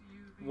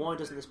 why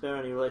doesn't this bear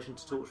any relation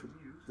to Torchwood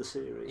the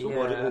series? Or,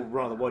 Yeah. or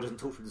rather, why doesn't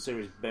Torchwood the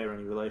series bear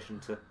any relation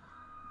to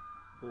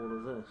all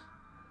of this?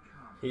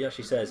 He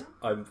actually says,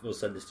 "I will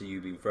send this to you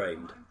being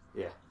framed."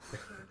 Yeah.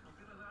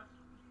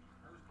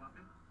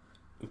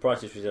 And prior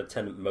to this, we had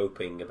Tennant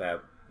moping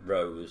about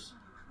Rose.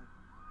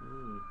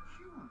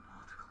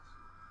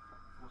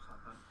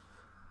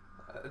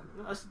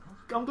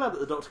 I'm glad that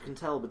the Doctor can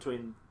tell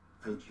between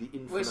the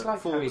infinite it's like how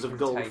forms he of can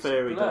gold taste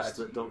fairy blood. dust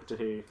that Doctor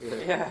Who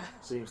Yeah.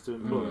 seems to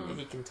employ.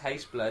 He can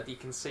taste blood. He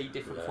can see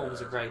different forms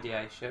of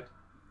radiation.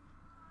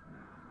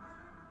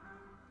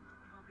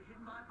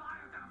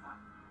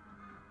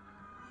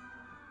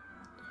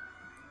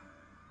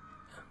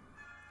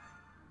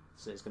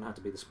 So it's going to have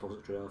to be the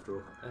suppository after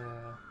all.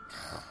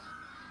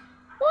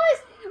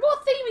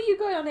 What theme are you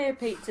going on here,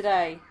 Pete,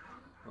 today?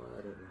 Oh,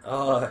 I don't know.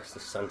 Oh, it's the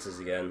Santas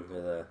again.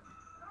 With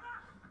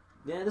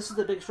Yeah, this is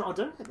the big strike. I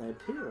don't think they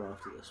appear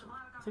after this one.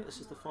 I think this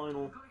is the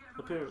final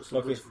appearance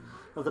Like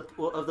of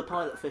the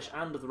pilot fish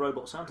and of the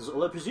robot Santas.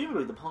 Although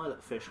presumably the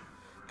pilot fish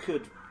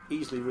could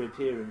easily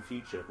reappear in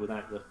future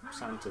without the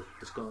Santa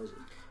disguises.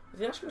 Are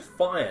they actually going to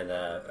fire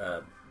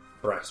their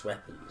brass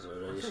weapons? Or are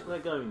they I just... think they're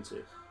going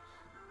to.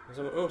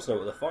 I want to know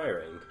what they're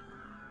firing.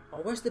 Oh,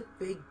 where's the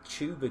big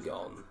tuba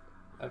gone?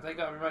 Have they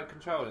got a remote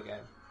control again?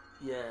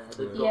 Yeah,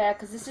 they've got Yeah,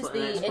 because this it's is like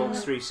an the...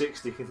 Xbox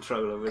 360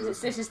 controller with Because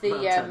a this is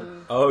antenna.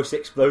 the... Oh, it's the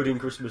exploding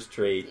Christmas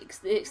tree.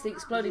 It's the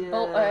exploding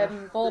Yeah.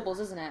 baubles,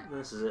 isn't it?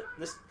 This is it.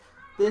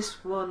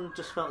 This one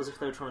just felt as if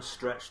they were trying to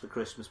stretch the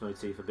Christmas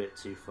motif a bit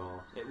too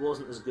far. It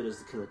wasn't as good as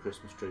the Killer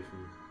Christmas Tree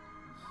from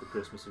the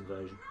Christmas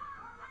Invasion.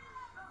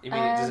 You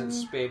mean it doesn't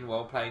spin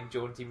while playing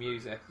jaunty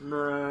music?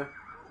 No.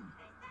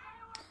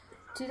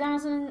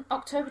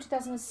 October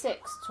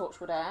 2006,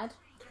 Torchwood aired.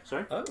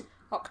 Sorry? Oh.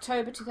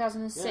 October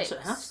 2006. Yeah, so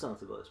it has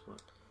started by this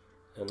point.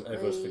 And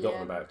everyone's The,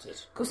 forgotten about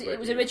it. Because it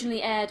was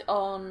originally aired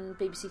on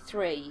BBC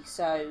Three,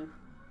 so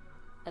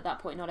at that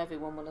point not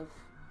everyone will have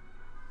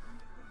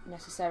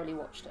necessarily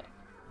watched it.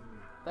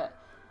 But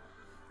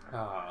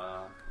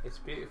Ah, it's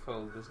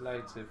beautiful. There's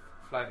loads of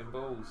floating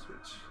balls,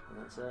 which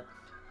And that's it.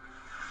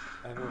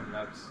 Everyone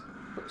knows.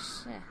 which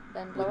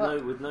then blow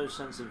up. With no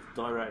sense of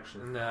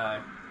direction. No.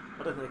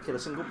 I don't think they kill a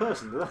single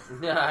person, do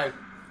they? No.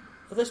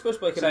 Are they supposed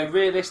to make So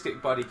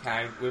realistic body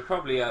count, we're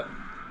probably up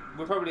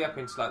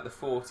into like the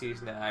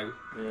 40s now.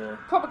 Yeah.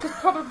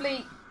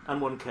 Probably. And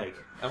one cake.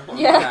 And one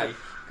Yeah. day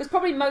Because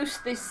probably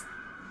most these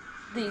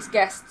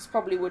guests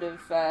probably would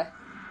have,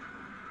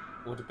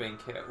 would have been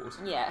killed.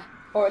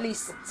 or at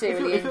least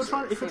seriously If you're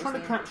trying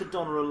to capture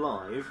Donna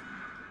alive,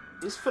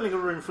 is filling a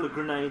room full of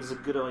grenades a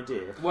good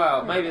idea?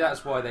 Well, maybe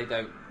that's why they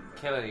don't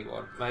kill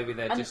anyone. Maybe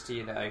they're just,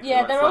 Yeah, like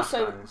they're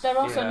also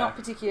flashbangs. not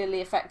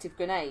particularly effective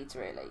grenades,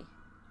 really.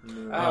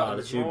 Oh, the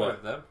there's tuba. more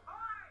of them.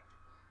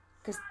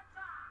 Because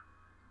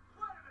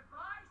Word of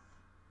advice: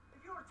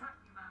 if you're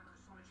attacking a man with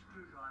a sonic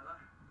screwdriver,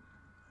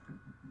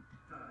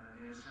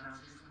 here's the sound.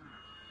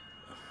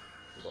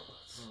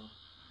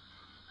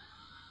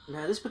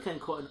 Now, this became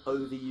quite an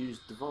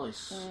overused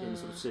device in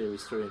sort of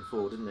series 3 and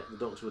 4, didn't it? The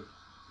Doctor would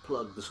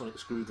plug the sonic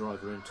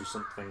screwdriver into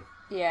something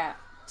yeah,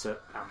 to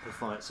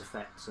amplify its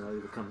effects and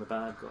overcome the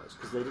bad guys.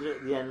 Because they did it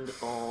at the end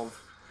of...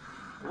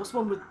 What's the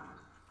one with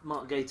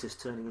Mark Gatiss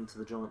turning into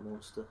the giant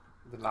monster?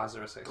 The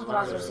Lazarus The experiment.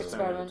 Lazarus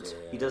experiment.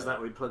 He does that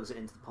where he plugs it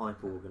into the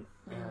pipe organ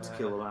to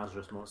kill the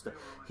Lazarus monster.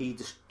 He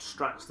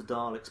distracts the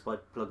Daleks by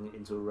plugging it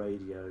into a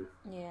radio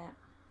Yeah.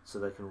 so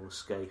they can all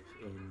escape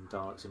in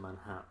Daleks in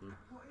Manhattan.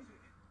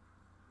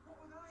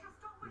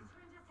 Stop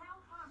whispering, just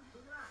help him.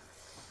 Look at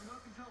that.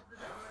 Remote control for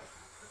the generator.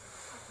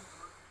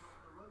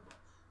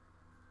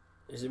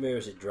 Is it me or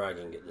is it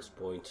dragging at this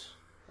point?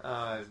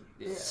 Yeah.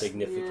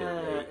 Significantly.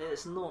 Yeah,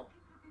 it's not...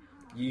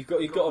 You've got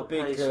a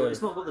big.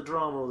 It's not got the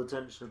drama or the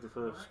tension of the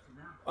first.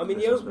 I mean,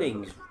 the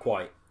opening's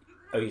quite.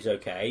 It's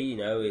okay, you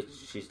know.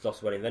 She's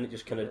lost her way, and then it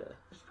just kind of.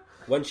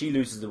 When she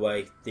loses the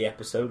way, the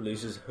episode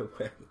loses her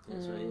way.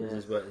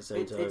 Loses her way at the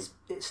same time.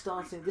 It's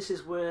starting. This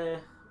is where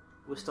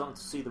we're starting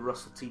to see the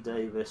Russell T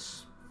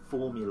Davies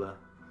formula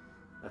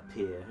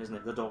appear, isn't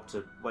it? The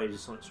Doctor waves a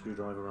sonic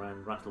screwdriver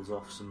around, rattles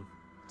off some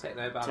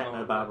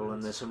technobabble,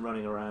 and there's some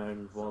running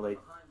around while they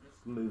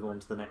move on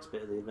to the next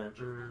bit of the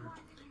adventure.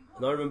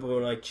 And I remember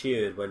when I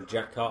cheered when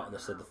Jack Hartnett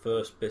said the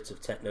first bit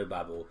of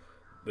technobabble,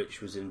 which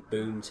was in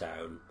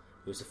Boomtown.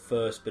 It was the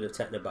first bit of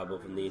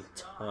technobabble from the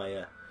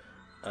entire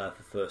the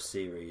first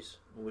series.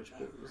 Which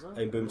bit was that?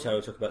 In Boomtown,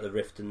 we talk about the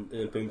rift, and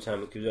in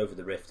Boomtown, it goes over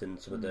the rift and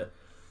some of the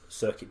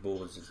circuit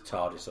boards of the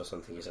TARDIS or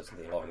something. He said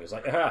something along. It was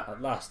like, at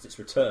last, it's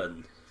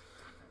returned.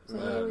 So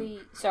here we.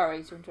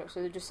 Sorry to interrupt. So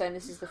they're just saying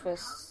this is the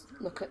first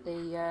look at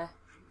the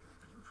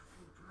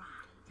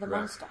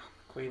monster.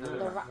 Queen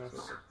The of rat.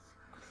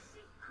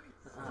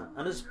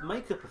 And as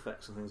makeup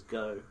effects and things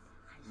go,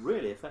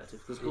 really effective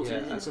because of course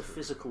it's a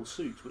physical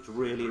suit which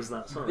really is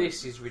that size.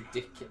 This is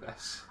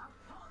ridiculous.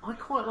 I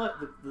quite like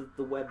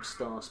the Web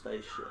Star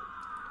spaceship.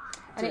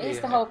 And it is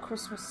the whole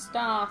Christmas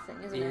star thing,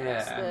 isn't it? Yeah.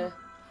 It's the,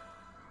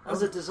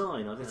 As a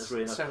design, I think it's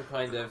really nice. Some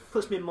kind of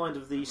Puts me in mind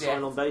of the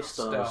Cylon base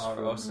stars star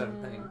from- or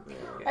something.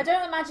 I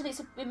don't imagine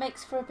it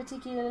makes for a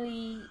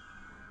particularly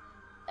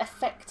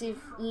effective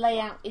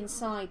layout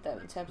inside, though,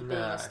 in terms of being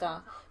No. a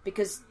star,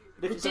 because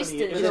If the it's only-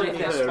 distance. if it's Even only if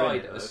they're her in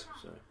it, spiders.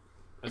 though, so.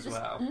 As Is this-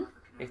 well.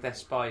 If they're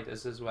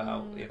spiders as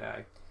well, you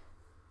know.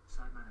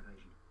 Sideman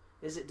evasion.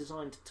 Is it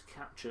designed to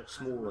capture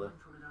smaller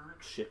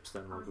ships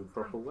then, like a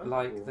proper web?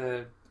 Like or-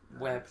 the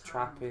web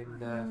trap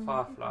in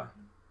Firefly.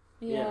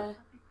 Yeah.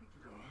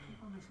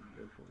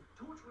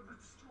 Torchwood was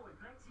destroyed,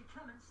 but H.C.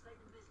 Clements stayed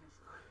in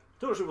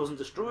business. Torchwood wasn't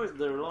destroyed.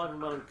 They're alive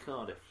and well in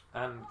Cardiff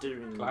And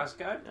during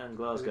Glasgow? and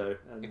Glasgow.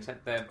 And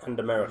Except they're And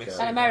America. missing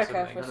And or America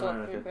something. for a And short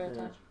America, period of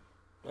yeah. time.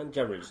 And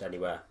generally just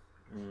anywhere.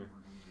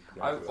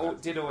 I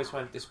did always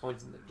find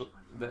disappointing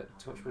that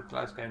Torchwood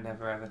Glasgow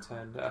never ever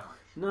turned up.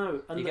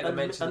 No, and You get the, the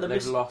mention and that the,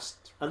 they've miss-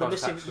 lost and the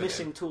contact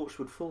missing with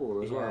Torchwood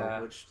 4 as Yeah.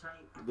 well, which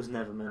was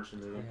never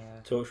mentioned him.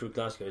 again. Torchwood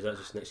Glasgow, is that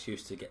just an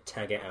excuse to get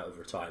Taggart out of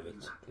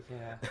retirement?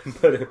 Yeah. And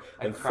put him in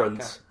And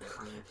front.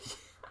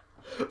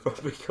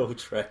 Robbie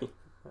Coltrane.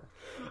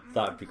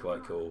 That would be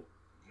quite cool.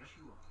 Yes,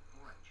 you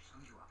are. 4H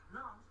sums you up.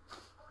 Lance,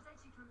 what was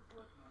H.C. Clements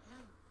working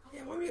on?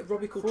 Yeah, why don't we get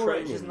Robbie 4H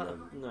Coltrane isn't in that?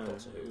 them? No,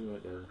 Doctor Who? we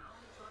won't go there.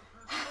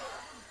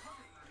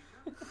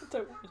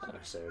 Don't- Oh,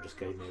 Sarah just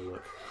gave me a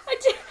look.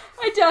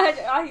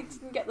 I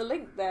didn't get the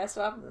link there,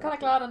 so I'm kind of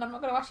glad, and I'm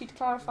not going to ask you to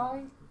clarify.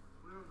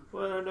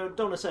 Well, no,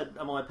 Donna said,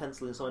 "Am I a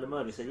pencil inside a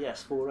murder?" He said,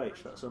 "Yes,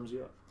 4H. That sums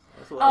you up."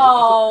 I thought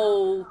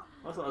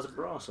I thought that was a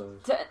bra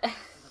size.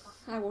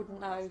 I wouldn't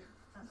know.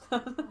 I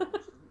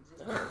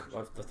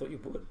thought you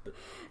would. But...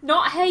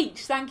 Not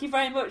H, thank you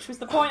very much, was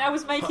the point I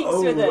was making,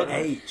 Oh, Swithin.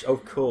 H,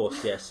 of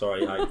course. Yes,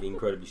 sorry, I'm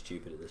incredibly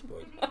stupid at this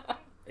point.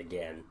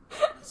 Again.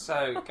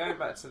 So, going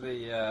back to the...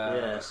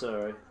 Yeah,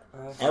 sorry.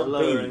 LB.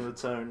 Lowering the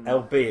tone.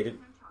 LB, it didn't...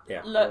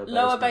 Yeah.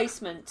 Lower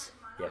basement.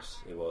 Yes,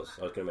 it was.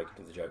 I was going to make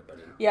another joke, but I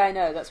didn't. Yeah, I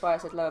know, that's why I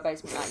said lower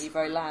basement at you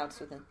very loud,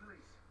 Swithin.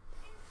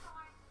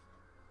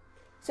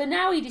 So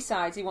now he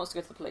decides he wants to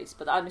go to the police,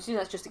 but I'm assuming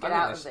that's just to get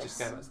out of this. Just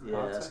go back to the Yeah,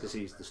 party. that's because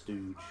he's the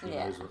stooge. He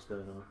Yeah. knows what's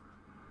going on.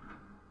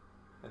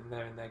 And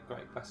they're in their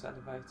great glass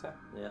elevator.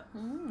 Yeah.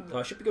 Oh,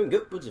 I should be going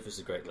upwards if it's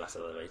a great glass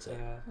elevator.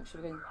 Yeah. That should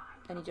have been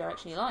any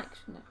direction you like,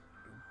 shouldn't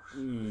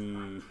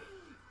it?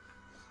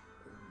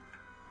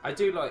 I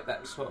do like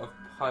that sort of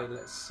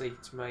pilot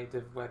seat made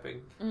of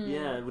webbing.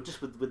 Yeah,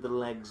 just with the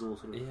legs all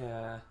sort of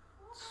Yeah.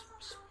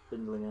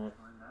 spindling out.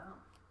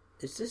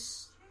 Is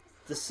this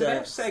the So they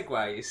have set?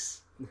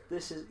 segues.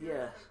 This is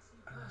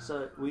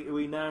So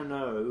we now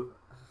know.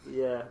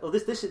 Yeah. Well,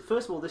 this is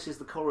first of all, this is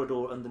the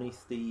corridor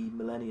underneath the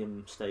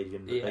Millennium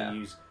Stadium that Yeah. they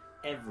use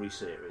every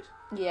series.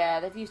 Yeah,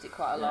 they've used it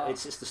quite a lot.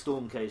 It's the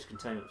storm cage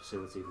containment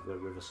facility that the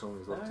River Song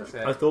is locked That's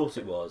up. it. I thought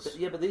it was.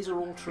 But these are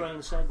all train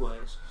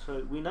segways.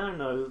 So we now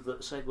know that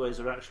segways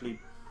are actually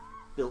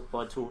built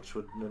by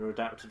Torchwood and are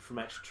adapted from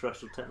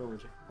extraterrestrial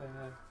technology.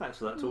 Thanks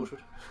for that,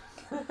 Torchwood.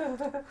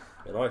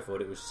 And I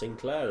thought it was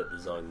Sinclair that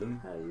designed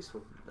them. How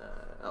useful.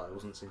 It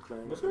wasn't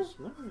Sinclair. Was it was,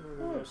 no,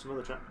 it was some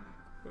other chap.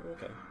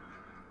 Okay.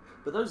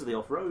 But those are the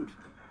off-road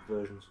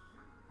versions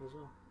as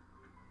well.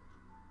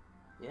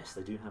 Yes,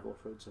 they do have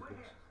off-road segways.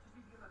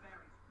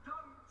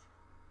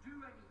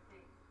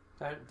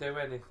 Don't do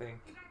anything.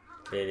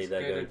 Clearly,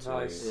 they're Good going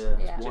advice. to. Yeah,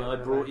 Yeah. that's why I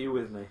brought you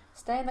with me.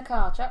 Stay in the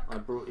car, Chuck. I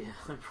brought you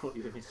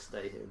with me to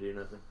stay here and do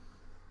nothing.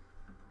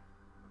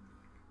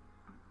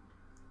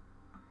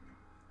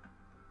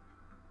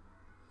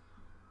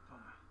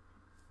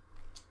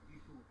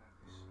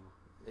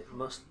 It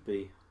must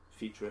be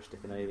futuristic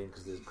and alien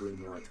because there's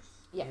green light.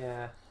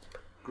 Yeah.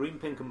 Green,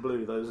 pink, and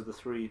blue. Those are the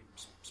three.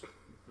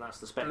 That's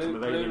the spectrum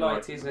of Blue alien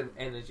light is an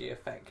energy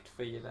effect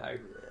for,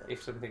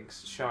 if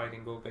something's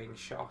shining or being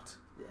shot.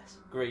 Yes.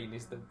 Green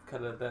is the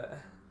colour that...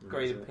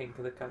 Green and pink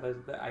are the colours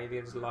that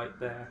aliens light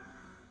their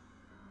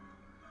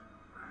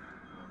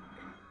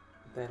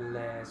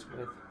lairs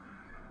with.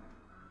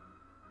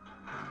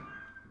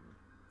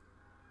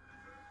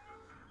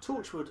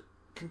 Torchwood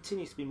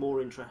continues to be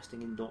more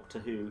interesting in Doctor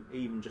Who,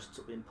 even just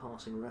sort of in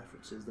passing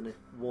references, than it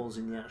was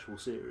in the actual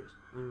series.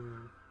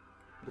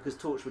 Because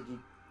Torchwood, you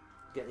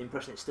get the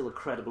impression it's still a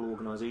credible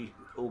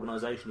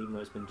organisation, even though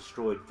it's been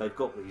destroyed. They've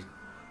got these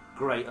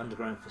great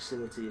underground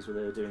facilities where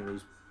they're doing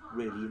these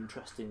really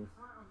interesting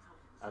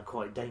and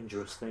quite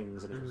dangerous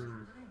things,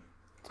 and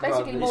It's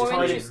basically more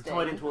tied interesting.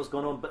 into what's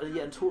gone on. But in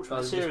Torchwood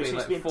Rather than series, just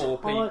it's being been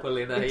like 4 people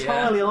in a...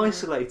 entirely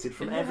isolated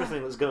from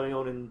everything that's going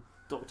on in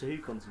Doctor Who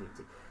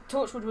continuity.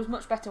 Torchwood was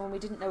much better when we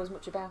didn't know as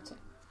much about it.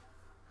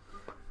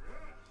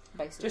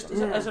 Basically. Just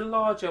as a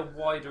larger,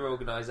 wider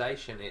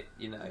organisation,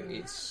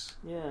 it's...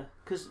 Yeah,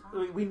 because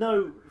we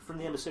know from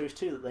the end of Series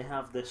 2 that they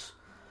have this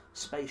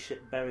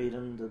spaceship buried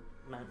under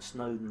Mount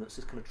Snowdon that's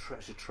this kind of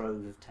treasure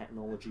trove of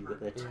technology that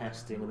they're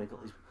testing, and they've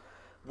got these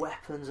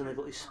weapons, and they've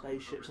got these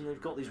spaceships, and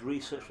they've got these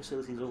research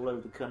facilities all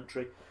over the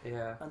country.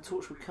 Yeah. And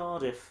Torchwood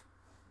Cardiff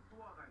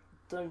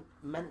don't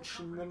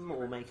mention them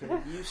or make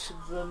any use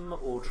of them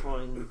or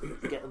try and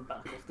get them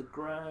back off the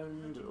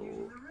ground.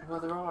 Or Well,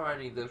 there are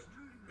only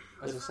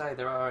as I say,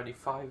 there are only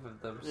 5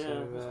 of them. yeah,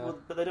 So,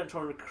 but they don't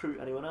try and recruit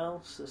anyone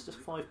else. There's just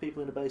 5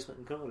 people in a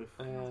basement in Cardiff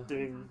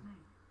doing.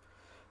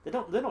 They're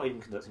not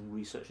even conducting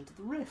research into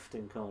the rift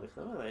in Cardiff,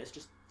 though, are they? It's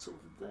just sort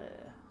of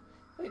there.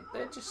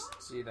 they're just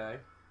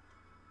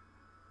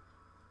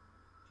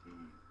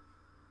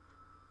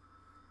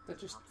they're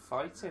just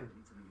fighting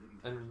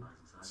and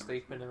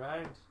sleeping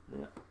around.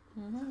 Yeah.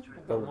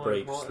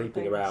 Probably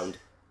sleeping around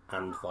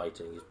and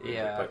fighting is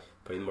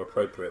probably the more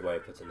appropriate way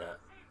of putting that.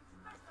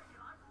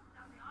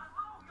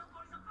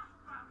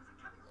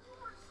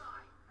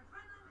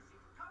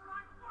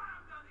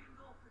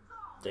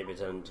 David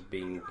Jones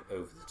being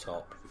over the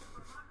top,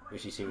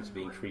 which he seems to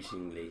be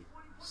increasingly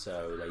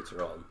so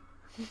later on.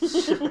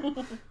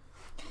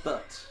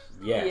 But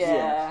yes,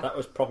 Yeah. that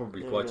was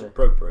probably quite Yeah.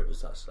 appropriate,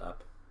 was that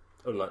slap?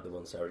 Unlike the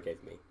one Sarah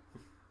gave me.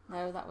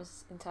 No, that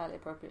was entirely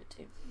appropriate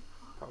too.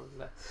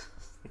 Probably.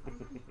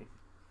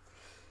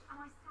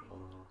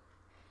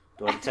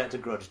 do I detect a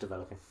grudge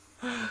developing?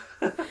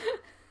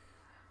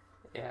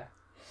 Yeah.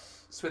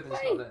 Swithin's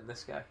not letting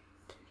this go.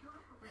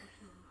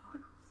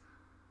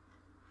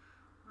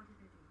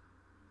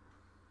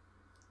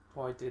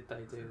 Why did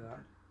they do that?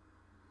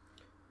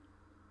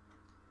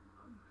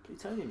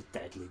 Plutonium's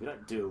deadly. We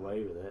don't do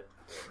away with it.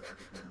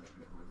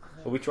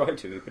 Well, we tried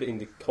to. We put it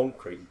into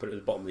concrete and put it at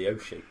the bottom of the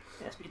ocean.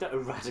 Yes, but you don't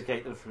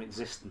eradicate them from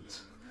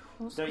existence.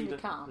 Also, you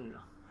can't. No.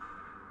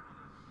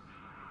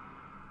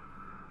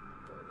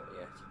 But not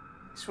yet.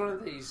 It's one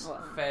of these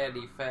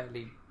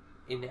fairly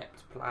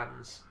inept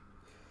plans.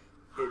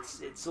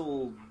 It's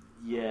all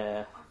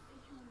As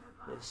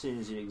soon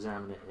as you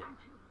examine it, it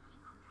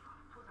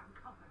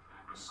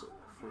sort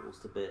of falls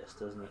to bits,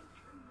 doesn't it?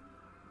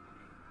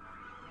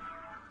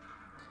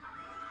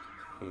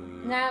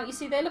 Now, you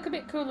see, they look a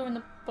bit cooler in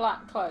the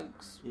black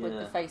cloaks with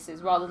the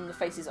faces, rather than the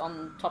faces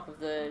on top of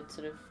the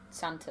sort of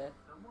Santa.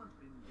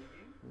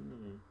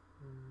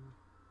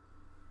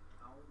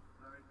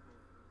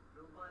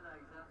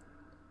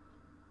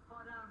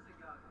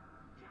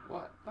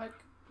 What? Like,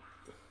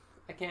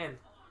 again,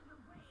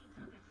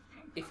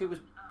 if it was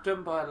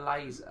done by a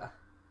laser,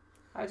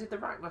 how did the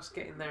Rachnos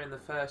get in there in the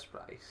first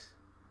place?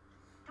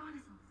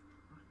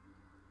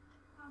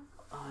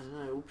 I don't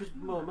know.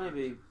 Well,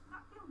 maybe.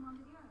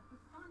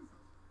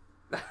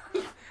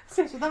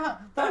 So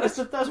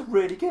That's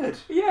really good.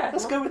 Yeah.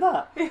 Let's go with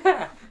that.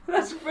 Yeah,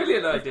 that's a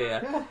brilliant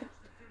idea.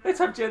 Let's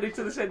have Journey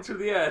to the Centre of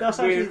the Earth.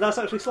 That's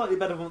actually slightly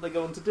better than what they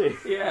go on to do.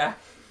 Yeah.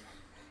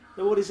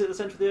 Now, what is it at the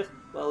centre of the Earth?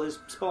 Well, there's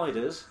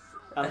spiders,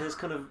 and there's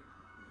kind of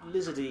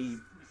lizardy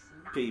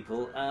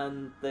people,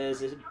 and there's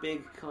this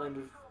big kind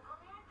of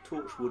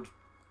torchwood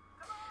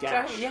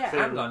gash. Yeah, thing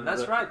hang on,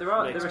 that's right. There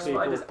are makes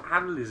spiders people-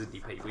 and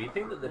lizardy people. You'd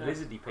think that the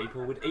lizardy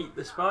people would eat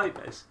the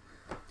spiders.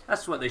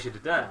 That's what they should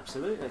have done.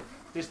 Absolutely.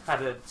 Just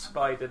had a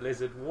spider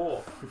lizard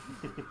war,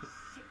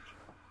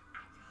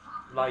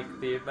 like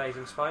the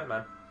Amazing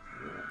Spider-Man.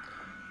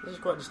 This is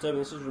quite disturbing.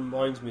 This just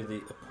reminds me of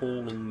the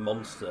appalling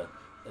monster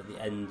at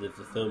the end of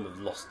the film of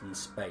Lost in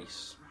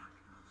Space.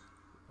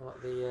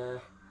 What the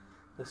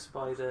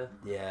spider?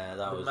 Yeah,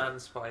 that The was man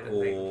spider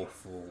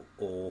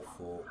awful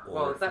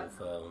Well, that-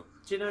 film.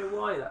 Do you know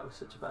why that was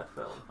such a bad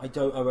film? I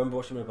remember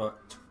watching it about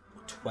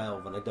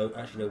 12, and I don't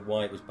actually know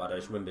why it was bad. I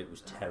just remember it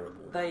was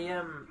terrible. They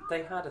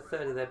had a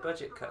third of their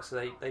budget cut, so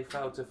they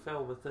failed to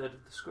film a third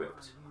of the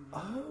script.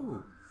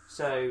 Oh,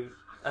 So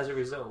as a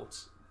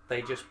result,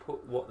 they just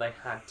put what they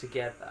had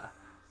together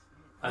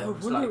and No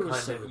wonder it was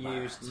kind so of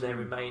bad. used their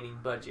remaining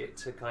budget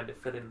to kind of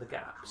fill in the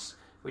gaps.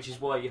 Which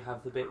is why you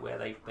have the bit where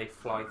they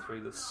fly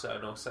through the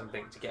sun or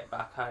something to get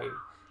back home,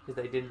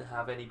 because they didn't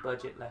have any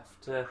budget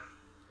left to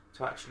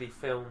actually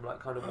film like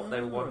kind of what they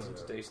were wanting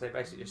to do. So they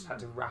basically just had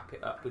to wrap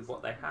it up with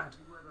what they had.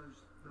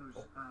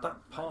 that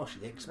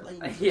partially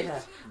explains it.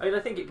 Yeah, I mean, I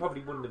think it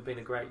probably wouldn't have been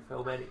a great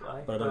film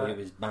anyway. But I don't think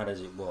it was as bad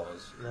as it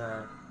was.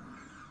 No.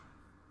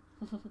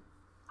 Oh my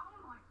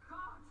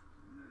god!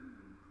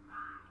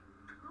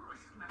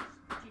 Christmas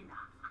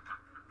dinner.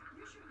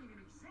 You shouldn't even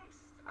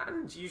exist.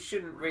 And you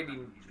shouldn't really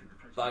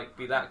like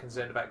be that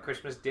concerned about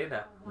Christmas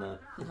dinner. No.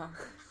 For me.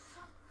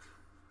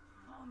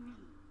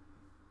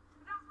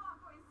 That's what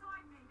I've got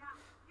inside me. That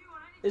you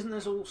want anything. Isn't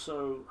this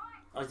also...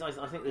 I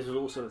think this is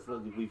also a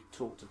thing that we've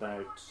talked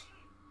about,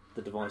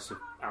 the device of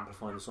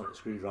amplifying the sonic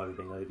screwdriver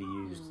being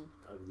overused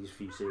over these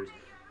few series.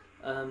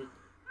 I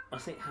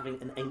think having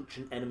an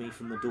ancient enemy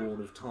from the dawn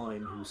of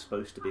time who's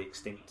supposed to be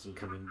extinct and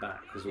coming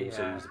back was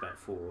also Yeah. used about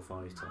 4 or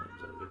 5 times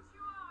over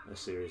a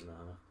series and a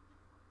half.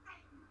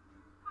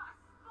 But a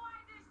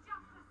spider's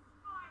just a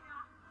spider,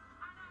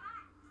 and an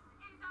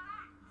axe is an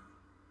axe.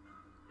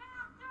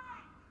 Now do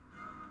it.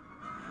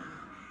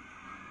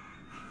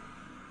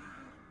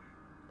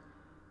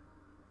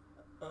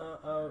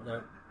 Oh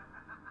no.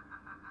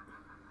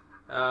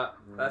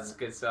 That's a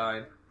good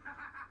sign.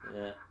 Yeah.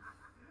 That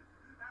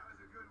was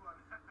a good one.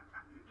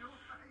 Your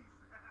face.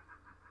 That is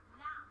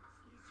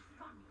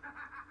funny.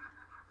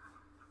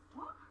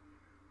 What?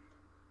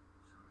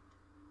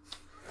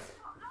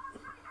 No,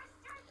 you're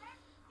stupid.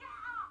 Get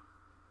up.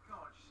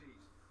 God,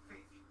 she's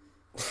thick.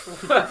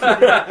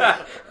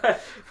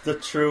 The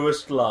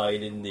truest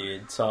line in the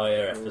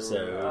entire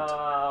episode.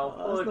 Oh,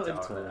 That's poor not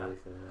Donna. entirely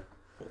fair.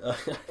 I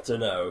don't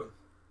know.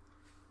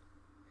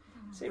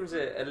 Seems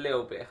a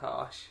little bit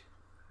harsh.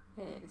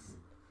 It is.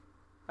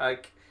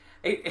 Like,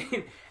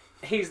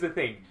 here's the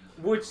thing: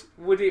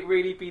 would it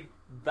really be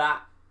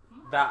that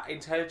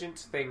intelligent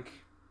to think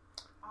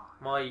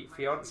my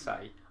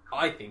fiance?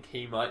 I think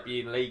he might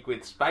be in league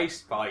with space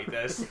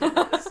spiders.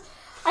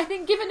 I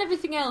think, given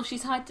everything else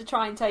she's had to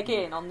try and take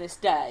in on this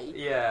day,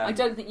 Yeah. I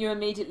don't think you're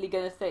immediately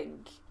going to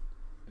think,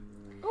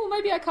 oh,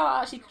 maybe I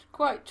can't actually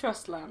quite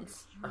trust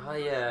Lance.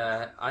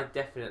 I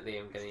definitely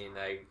am going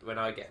to, when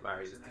I get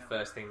married, it's the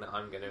first thing that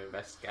I'm going to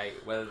investigate,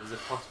 whether there's a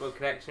possible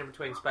connection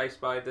between space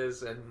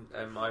spiders and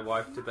my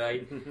wife to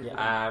be.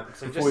 Yeah.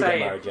 So I'm Before just we get saying,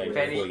 married, Jamie,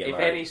 before we get if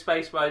married. any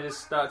space spiders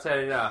start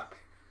turning up,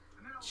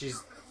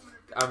 she's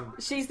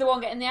She's the one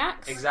getting the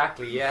axe?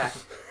 exactly, yeah.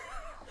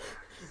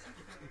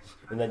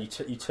 And then you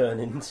turn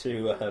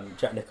into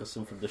Jack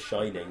Nicholson from The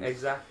Shining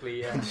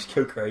Exactly, yeah. and just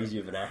go crazy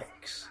with an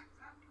axe.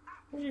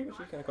 Which is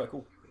kind of quite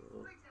cool.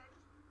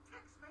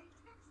 Text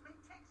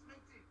me.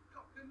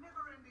 Got the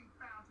never-ending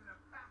fountain of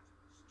fat,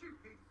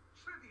 stupid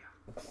trivia.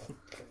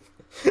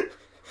 I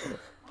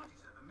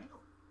deserve a medal.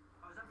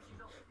 Oh, is that what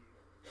she's offered you?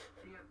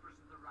 The Empress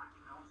of the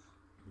Arachnos?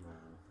 No.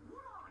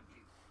 What are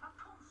you? A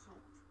consort?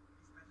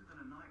 It's better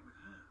than a night with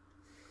her.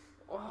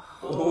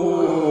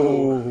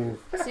 Oh,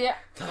 So, yeah,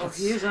 Oh,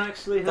 he is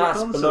actually her that's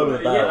consort. below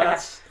the belt.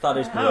 Yeah. That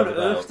is How below on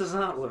the earth belt. does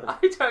that work? I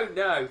don't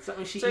know. Does that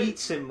mean she So-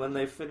 eats him when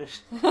they've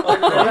finished?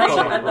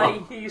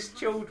 Are they his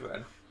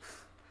children?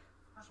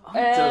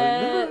 I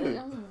don't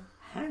know.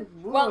 How,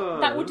 well,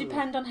 that would whoa.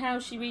 depend on how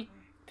she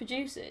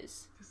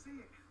reproduces.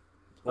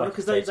 Well,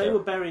 because they were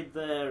buried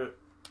there at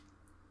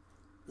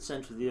the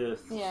centre of the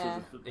earth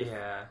Yeah. sort of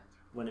Yeah.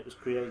 when it was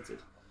created.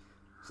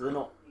 So they're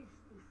not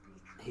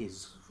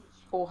his.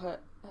 Or her.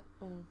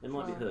 It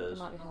might be hers.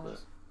 It might be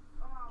hers.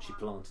 But she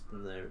planted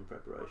them there in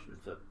preparation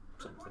for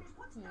something.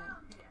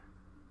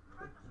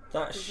 Yeah.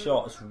 That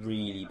shot's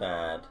really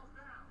bad.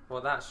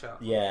 Well, that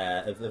shot.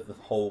 Yeah, of the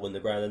hole in the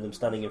ground and them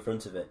standing in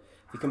front of it.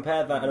 If you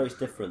compare that, I know it's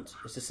different.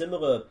 It's a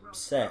similar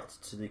set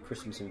to the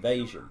Christmas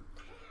Invasion.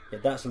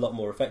 Yet that's a lot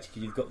more effective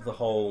because you've got the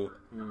whole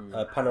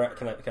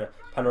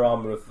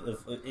panorama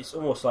of it's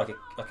almost like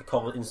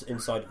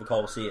inside of a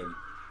Colosseum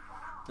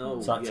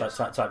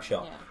type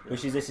shot. Yeah.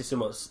 Which is this is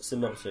somewhat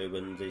similar to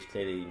and is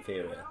clearly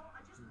inferior.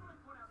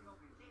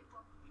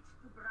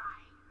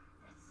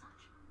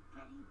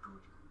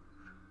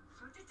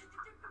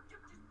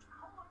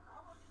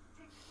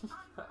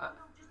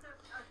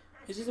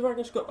 Is this the one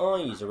that's got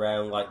eyes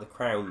around like the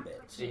crown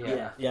bits?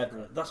 Yeah. Yeah,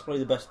 that's probably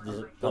the best part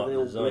They of the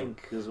all design.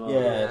 blink as well.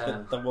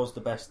 Yeah, that was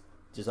the best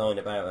design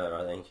about her,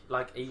 I think.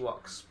 Like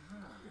Ewoks.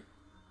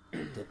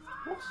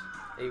 What?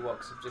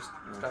 Ewoks have just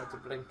started to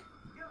blink.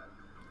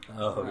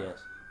 Oh yes,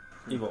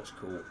 Ewok's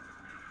cool.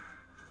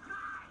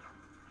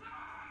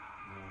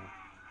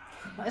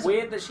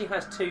 Weird that she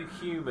has two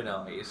human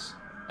eyes,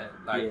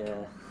 like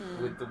Yeah.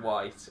 with the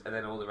white, and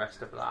then all the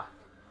rest are black.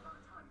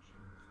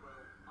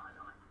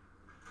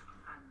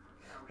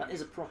 That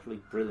is a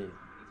properly brilliant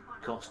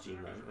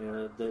costume,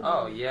 though.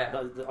 Oh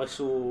yeah. I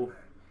saw.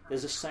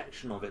 There's a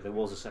section of it. There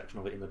was a section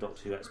of it in the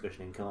Doctor Who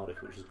exhibition in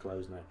Cardiff, which is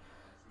closed now,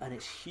 and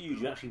it's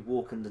huge. You actually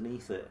walk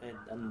underneath it,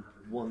 and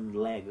one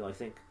leg, I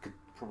think, could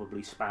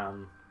probably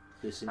span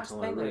this That's the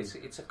entire thing, though. room.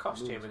 It's a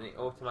costume, and it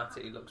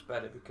automatically looks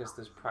better because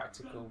there's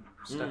practical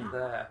stuff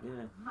there.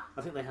 Yeah,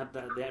 I think they had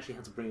that. They actually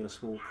had to bring in a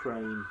small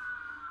crane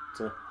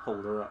to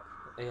hold her up.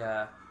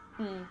 Yeah.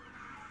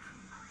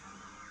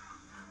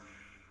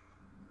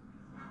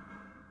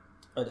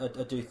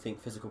 I do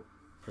think physical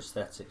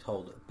prosthetics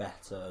hold it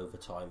better over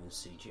time than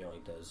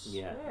CGI does.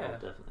 Yeah, Yeah. oh,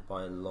 definitely.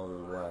 By a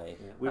long way.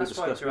 Yeah. That's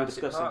why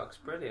Jurassic Park's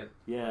brilliant.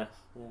 Yeah,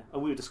 yeah.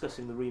 And we were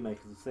discussing the remake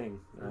of the Thing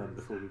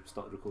before we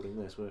started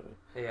recording this, weren't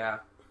we? Yeah.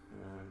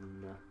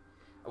 And,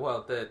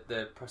 Well,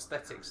 the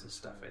prosthetics and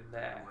stuff in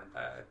there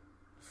are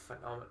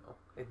phenomenal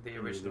in the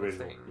original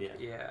Thing.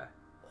 yeah.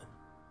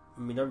 I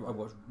mean, I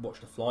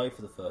watched The Fly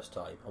for the first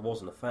time. I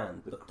wasn't a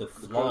fan, but the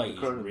Fly is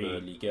Cronenberg.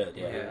 really good.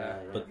 Yeah.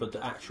 Yeah. But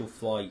the actual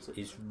Fly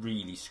is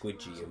really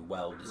squidgy and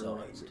well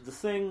designed. The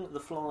Thing, The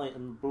Fly,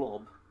 and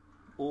Blob,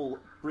 all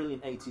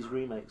brilliant 80s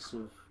remakes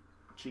of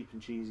cheap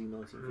and cheesy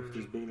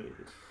 1950s B movies,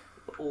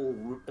 but all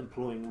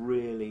employing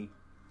really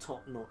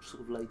top-notch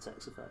sort of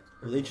latex effects.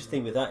 Well, the interesting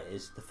thing with that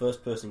is the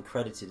first person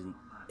credited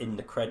in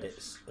the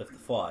credits of The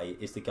Fly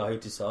is the guy who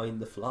designed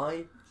The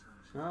Fly.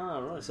 Ah,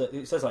 right. So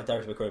it says like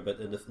Director McCrory, but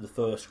in the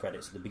first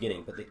credits at the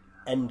beginning, but the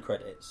end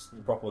credits,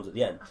 the proper ones at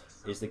the end,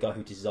 is the guy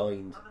who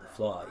designed The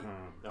Fly.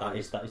 That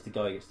is the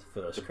guy who gets the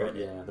first credit.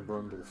 Yeah, the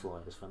Brundle The Fly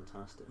is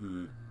fantastic.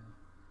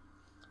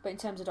 But in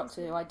terms of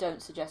Doctor Who, I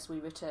don't suggest we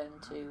return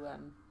to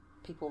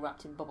people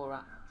wrapped in bubble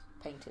wrap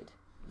painted.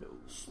 No,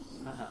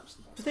 perhaps.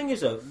 The thing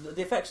is, though,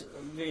 the effects,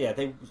 yeah,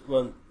 they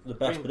weren't the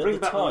best, but Bring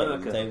at the back time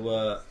Lurker. they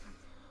were.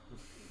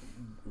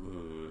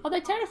 Oh, they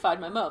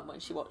terrified my mum when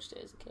she watched it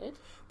as a kid.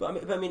 But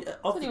I mean, It's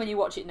only when you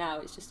watch it now,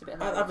 it's just a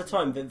bit. at the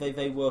time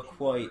they were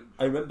quite.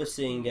 I remember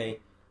seeing a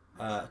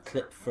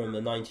clip from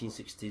a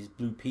 1960s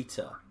Blue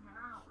Peter,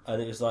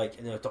 and it was like,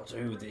 Doctor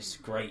Who, this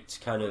great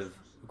kind of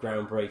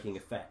groundbreaking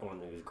effect. Well,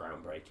 it was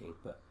groundbreaking,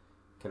 but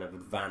kind of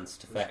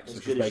advanced effects, As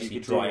which good was as you basically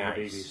could do dry on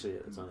the ice. BBC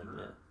at the time,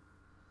 yeah.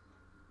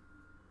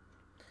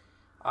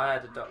 I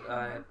had not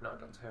a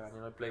Doctor Who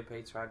annual, a Blue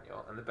Peter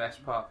annual, and the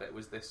best part of it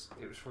was this.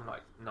 It was from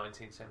like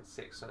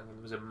 1976, something.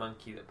 There was a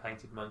monkey that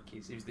painted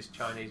monkeys. It was this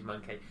Chinese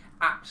monkey,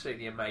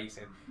 absolutely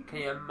amazing. Can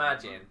you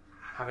imagine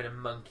having a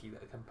monkey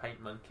that can paint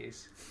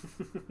monkeys?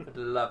 I'd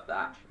love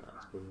that.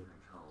 That's brilliant.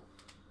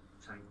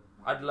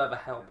 I'd love a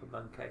helper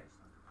monkey.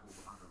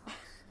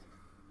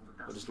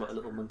 Or just like a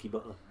little monkey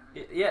butler.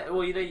 Yeah,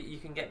 well, you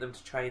can get them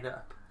to train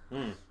up.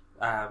 Mm.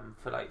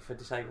 For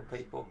disabled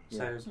people. Yeah.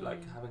 So it's like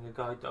having a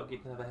guide dog, you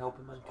can have a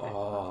helper monkey.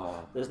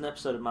 Oh, There's an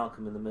episode of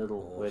Malcolm in the Middle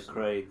where Awesome.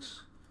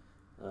 Craig's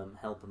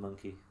helper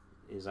monkey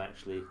is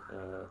actually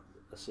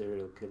a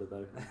serial killer,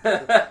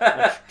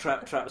 though.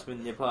 Traps him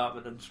in the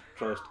apartment and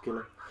tries to kill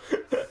him.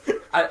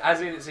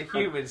 As in, it's a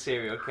human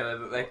serial killer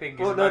that they think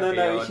is Well, a no, no, monkey,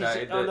 no, or he's-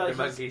 the he's-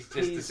 monkey's just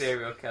a he's-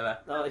 serial killer.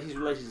 He's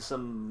related to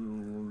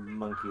some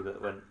monkey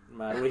that went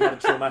mad. Or he had a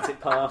traumatic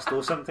past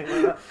or something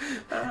like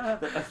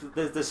that.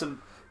 There's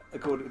some,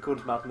 according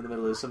to Malcolm in the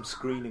Middle, there's some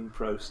screening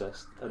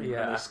process, and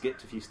they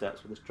skipped a few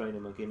steps with this trainer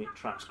monkey, and it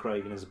traps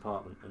Craig in his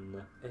apartment and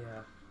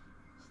Yeah.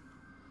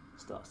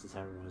 starts to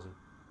terrorise him.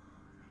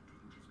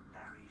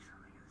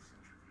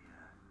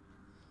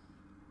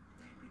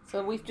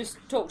 So we've just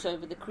talked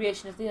over the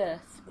creation of the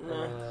Earth,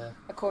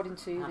 according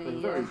to Happened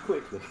the very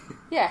quickly.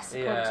 yes.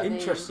 Yeah. According to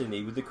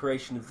interestingly, with the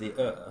creation of the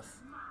Earth,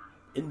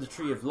 in the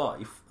Tree of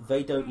Life,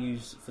 they don't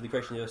use, for the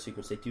creation of the Earth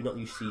sequence, they do not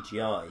use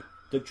CGI.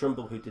 Doug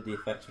Trumbull, who did the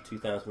effects for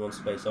 2001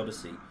 Space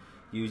Odyssey,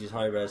 uses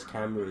high-res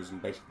cameras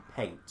and basically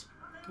paint.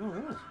 Oh,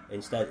 right.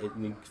 Instead,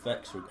 the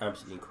effects are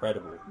absolutely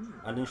incredible.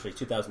 And interestingly,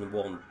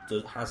 2001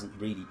 hasn't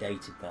really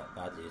dated that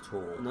badly at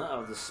all.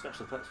 No, the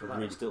special effects for that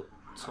Really. are still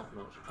top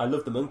notch. I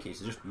love the monkeys,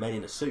 they're just men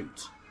in a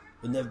suit,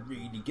 and they're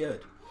really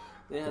good.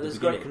 Yeah, At the there's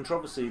beginning. great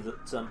controversy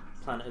that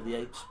Planet of the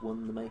Apes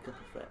won the makeup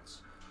effects.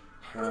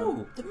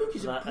 How? The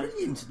monkeys are that- and-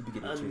 brilliant at the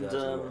beginning of And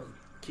 2001.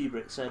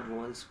 Kubrick said,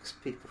 well, it's because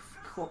people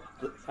forgot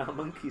that our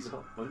monkeys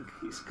aren't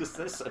monkeys because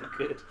they're so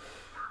good.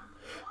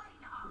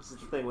 This is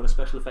the thing, when a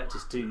special effect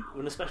is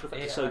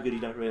so good you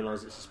don't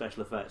realise it's a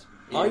special effect.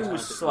 I Yeah.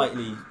 was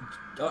slightly...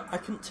 I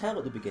couldn't tell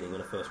at the beginning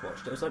when I first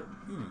watched it. I was like,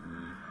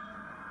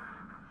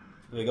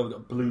 We've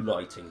got blue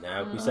lighting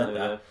now. We said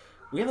yeah. that.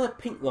 We have that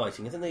pink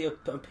lighting. I think they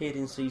appeared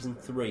in season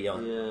 3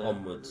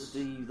 onwards.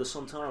 The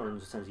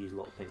Sontarans tend to use a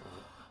lot of pink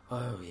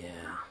light. Oh, yeah.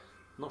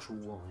 Not sure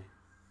why.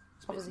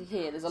 obviously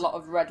here there's a lot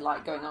of red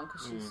light going on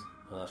because she's...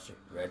 Oh, that's true.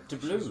 Red to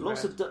blue.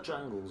 Lots of Dutch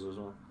angles as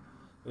well.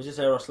 Was this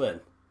Eros Lynn?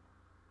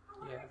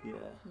 Yeah. Yeah.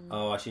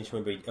 Oh, I seem to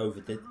remember he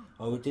overdid.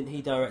 Oh, didn't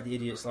he direct The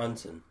Idiot's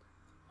Lantern?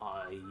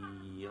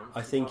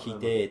 I think he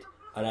did.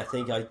 And I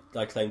think I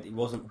claimed it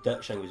wasn't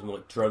Dutch angles, it was more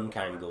like drunk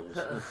angles.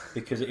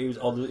 Because it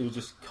was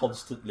just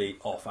constantly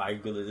off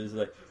angle. It was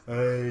like...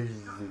 It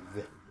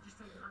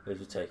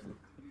was taken.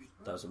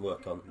 Doesn't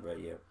work on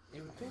radio.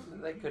 You would think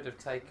that they could have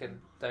taken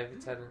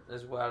David Tennant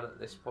as well at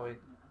this point.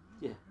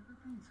 Yeah.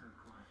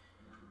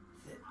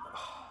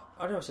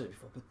 I know I said it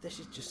before, but this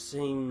just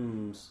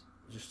seems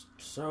just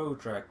so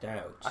dragged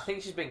out. I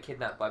think she's been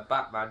kidnapped by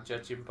Batman,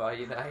 judging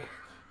by,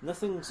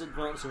 Nothing's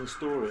advancing the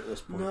story at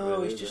this point. No,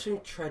 really, he's just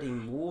been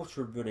treading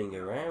water, running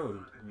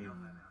around.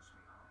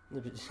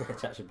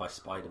 It's actually by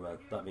Spider-Man.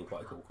 That'd been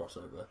quite a cool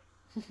crossover.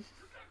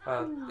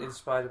 In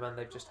Spider-Man,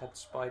 they've just had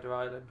Spider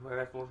Island, where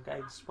everyone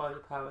gains spider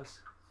powers.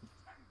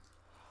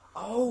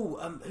 Oh,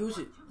 who was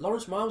it?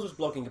 Lawrence Miles was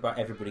blogging about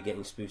everybody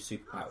getting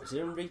superpowers. Did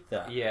anyone read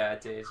that? Yeah, I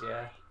did,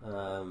 yeah.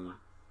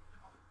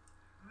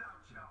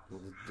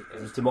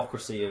 The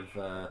democracy of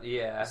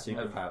Yeah,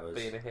 superpowers. of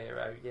being a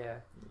hero, yeah.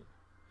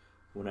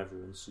 When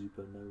everyone's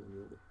super, no one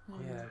will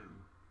be. Yeah.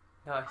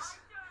 Nice.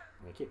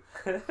 Thank you.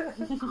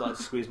 I'd like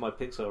to squeeze my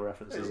Pixar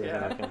references in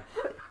when I can.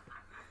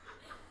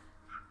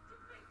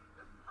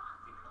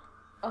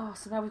 Oh,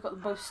 so now we've got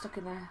them both stuck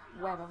in their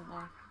web, haven't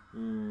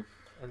they?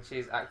 And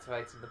she's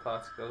activating the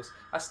particles.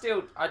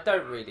 I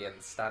don't really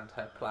understand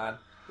her plan.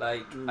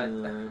 Like,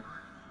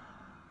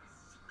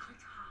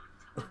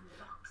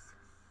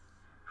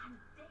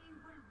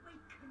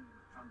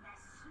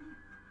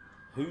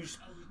 Who's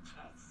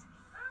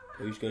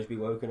going to be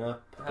woken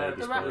up?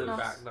 the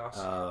Ragnos.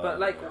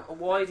 But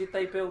why did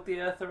they build the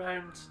Earth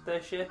around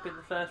their ship in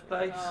the first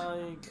place?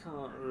 I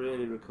can't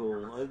really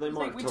recall. They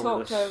might have we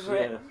told talked us, over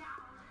it.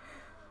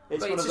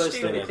 It's But one it's of a those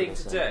stupid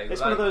things. thing to do.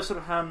 It's one of those sort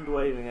of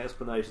hand-waving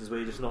explanations where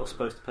you're just not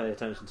supposed to pay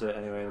attention to it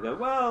anyway and go,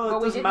 well, Well, it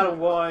we doesn't matter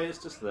why, it's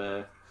just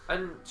there.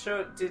 And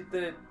sure, did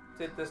the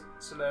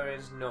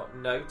Silurians not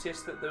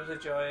notice that there was a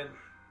giant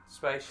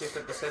spaceship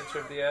at the centre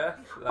of the Earth?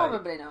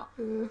 Probably not.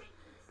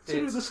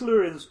 See, the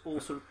Silurians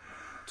also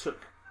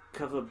took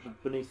cover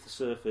beneath the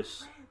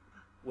surface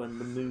when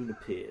the moon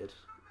appeared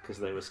because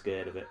they were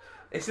scared of it.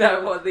 Is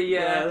that what the...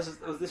 Yeah,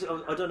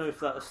 I don't know if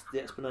that's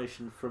the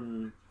explanation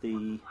from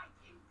the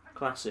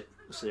classic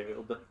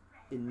serial, but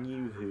in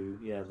New Who,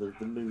 yeah,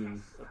 the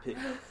moon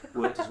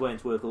worked its way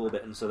into Earth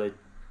orbit, and so they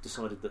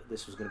decided that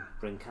this was going to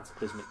bring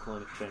cataclysmic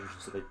climate change,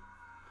 and so they...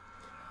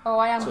 Oh,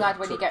 I am glad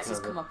when he took gets his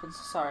cover. comeuppance.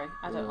 Sorry,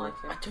 I don't like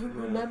I it. don't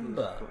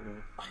remember.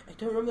 I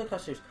don't remember the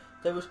classic series.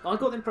 There was... I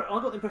got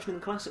the impression in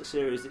the classic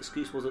series the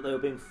excuse was that they were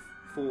being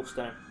forced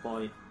out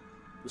by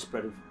the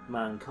spread of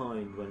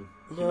mankind when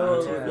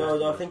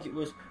No, I think it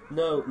was...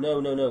 No.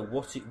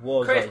 What it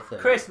was, I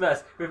think...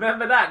 Christmas.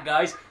 Remember that,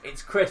 guys?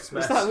 It's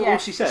Christmas. Is that Yeah. all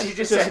she said? She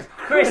just said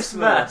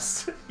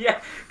Christmas. Yeah,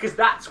 because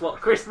that's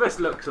what Christmas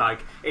looks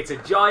like. It's a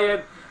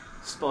giant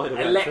Spider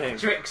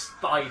electric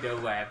spider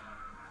web.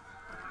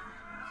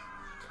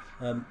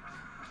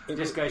 It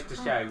Just goes to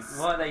show,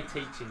 what are they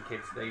teaching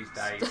kids these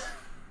days?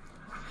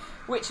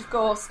 Which, of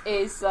course,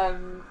 is a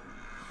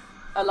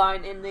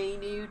line in the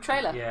new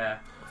trailer Yeah.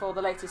 for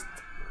the latest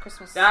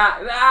Christmas.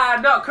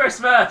 Not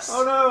Christmas!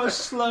 Oh no, a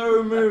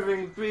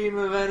slow-moving beam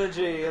of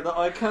energy that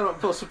I cannot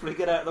possibly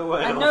get out of the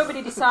way And of.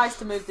 nobody decides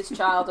to move this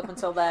child up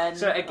until then.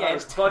 So again,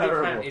 That's body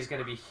terrible. count is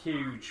going to be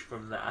huge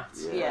from that.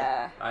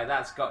 Yeah.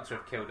 That's got to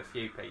have killed a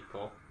few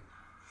people.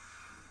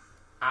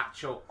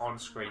 Actual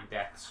on-screen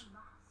deaths,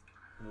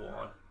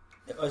 1.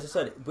 As I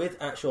said, with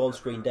actual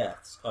on-screen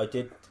deaths, I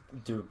did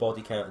do a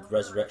body count of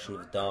Resurrection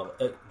of the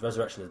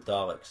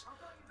Daleks,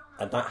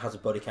 and that has a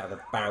body count of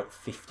about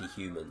 50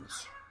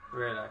 humans.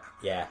 Really?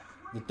 Yeah,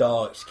 the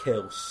Daleks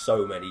kill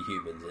so many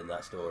humans in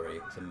that story.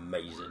 It's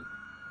amazing.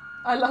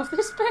 I love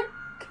this bit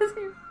because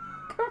he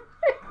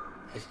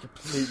It's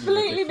completely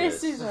completely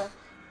ridiculous. misses her.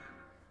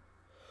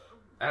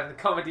 And the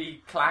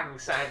comedy clang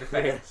sound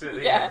effects at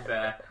the Yeah. end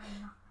there.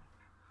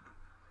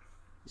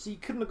 See, you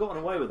couldn't have gotten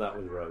away with that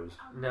with Rose.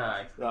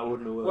 No. That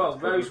wouldn't have worked. Well,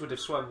 Rose would have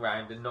swung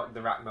round and knocked the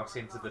Ragnos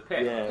into the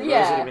pit. Yeah, Rose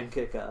Yeah. would have been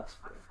kick-ass.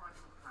 I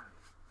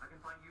can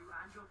find you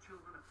and your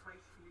children a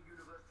place in the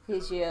universe.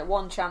 Here's your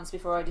one chance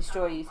before I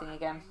destroy you thing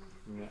again.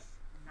 Yeah.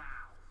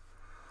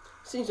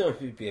 Seems like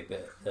he'd be a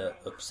bit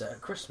upset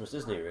at Christmas,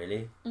 doesn't he,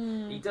 really?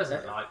 He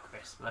doesn't like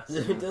Christmas.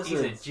 He doesn't. He's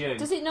a Jew.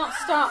 Does it not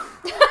start...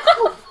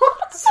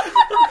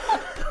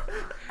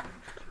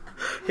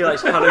 He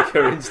likes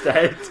Hanukkah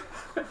instead.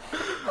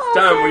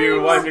 Damn, will you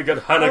remind me of good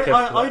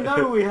Hanukkah? I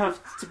know we have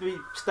to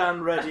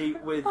stand ready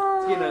with,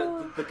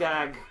 the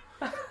gag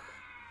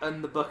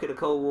and the bucket of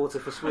cold water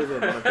for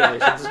swimming on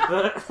occasions,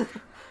 but...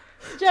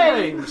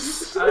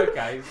 James!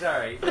 Okay,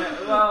 sorry. No,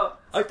 well,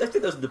 I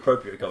think that's an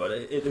appropriate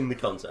comment in the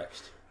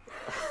context.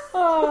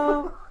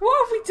 Oh,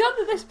 what have we done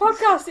to this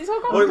podcast? It's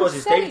all gone What it was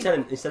is insane. David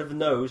Tennant, instead of the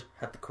nose,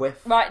 had the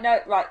quiff. Right, no,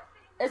 right.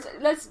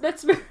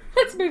 let's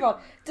move on.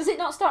 Does it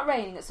not start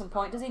raining at some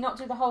point? Does he not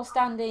do the whole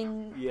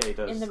standing Yeah, he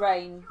does. in the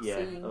rain Yeah.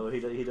 scene? Oh, he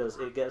does.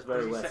 It gets very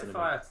Does he wet set in a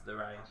fire minute. to the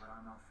rain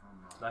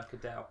like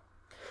Adele?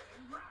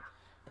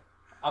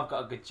 I've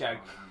got a good joke.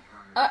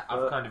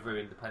 I've kind of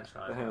ruined the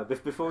punchline. Hang on.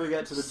 Before we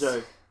get to the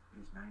joke,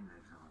 His name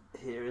lives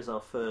on. here is our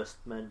first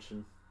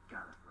mention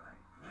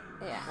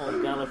Gallifrey. Yeah. of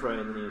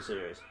Gallifrey in the new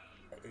series.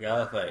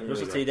 Gallifrey. Here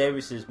Russell we T go.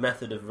 Davies'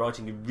 method of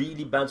writing a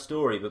really bad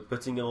story but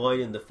putting a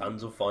line in the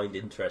fans will find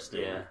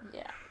interesting. Yeah.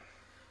 Yeah.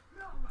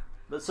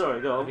 But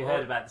sorry, go on. Have you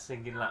heard about the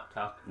singing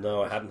laptop?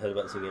 No, I hadn't heard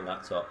about the singing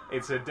laptop.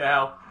 It's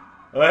Adele.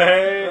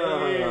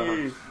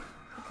 Hey!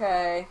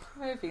 Okay,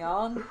 moving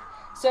on.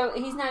 So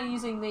he's now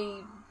using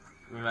the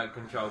Remote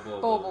control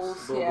baubles.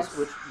 baubles. Baubles, Yes.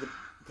 which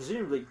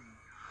presumably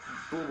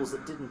baubles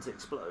that didn't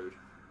explode.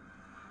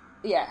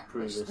 Yeah. Which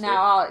Previously. now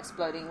are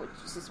exploding, which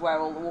is where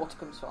all the water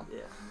comes from.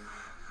 Yeah.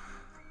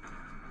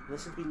 There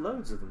seem to be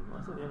loads of them.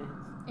 I thought he only had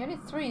He only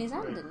had 3 in his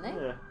hand, three. didn't he?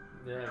 Yeah.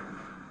 Yeah,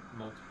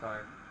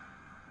 multiplying.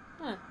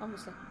 No,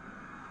 obviously.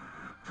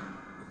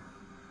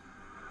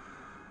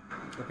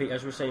 Pete,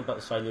 as we were saying about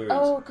the Silurians,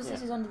 Oh, because Yeah.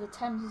 this is under the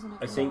Thames, isn't it?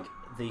 I think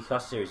the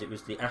class series, it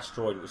was the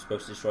asteroid that was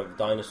supposed to destroy the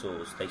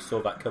dinosaurs. They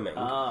saw that coming.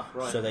 Ah,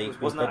 right. So they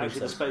wasn't that prepared actually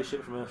the themselves.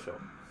 spaceship from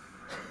Earthshot?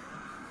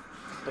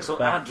 They saw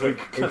But- Adric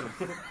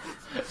coming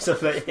So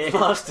they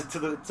blasted to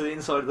the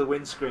inside of the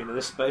windscreen of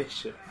the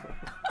spaceship.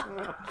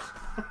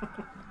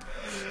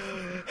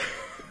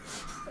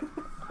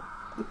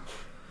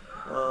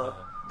 Go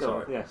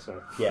Sorry. on. Yeah,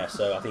 sorry. Yeah,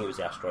 so I think it was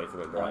the asteroid, if I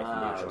remember right, from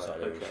the Ah, original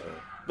right, Silurians. okay.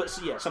 But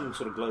so, yeah, some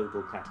sort of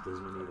global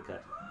cataclysm in either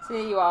case. So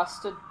here you are,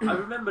 stood. I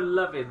remember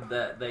loving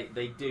that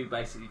they do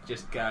basically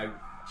just go,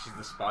 she's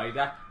the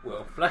spider,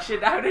 we'll flush her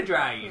down a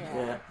drain.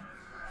 Yeah.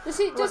 Yeah.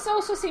 There does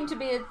also seem to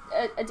be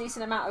a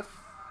decent amount of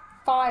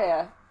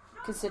fire,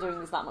 considering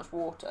there's that much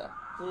water.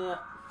 Yeah.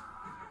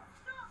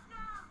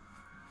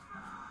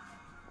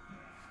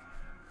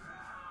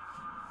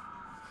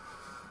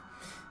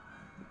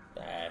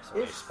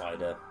 Sorry, If-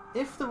 spider.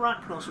 If the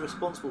Rachnos are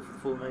responsible for the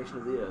formation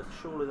of the Earth,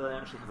 surely they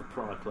actually have a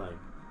prior claim.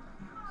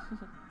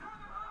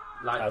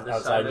 Like the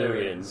Outside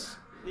Silurians.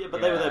 Yeah,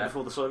 but they were there Yeah.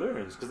 before the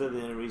Silurians, because they're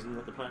the only reason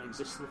that the planet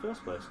exists in the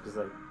first place. Because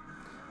they,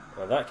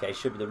 Well, in that case,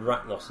 should be the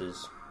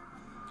Rachnos'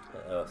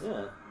 Earth.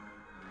 yeah,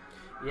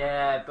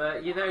 Yeah,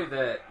 but you know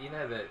that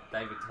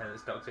David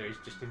Tennant's Doctor is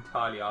just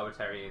entirely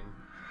arbitrary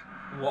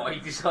in what he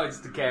decides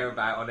to care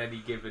about on any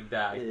given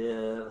day.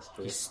 yeah, that's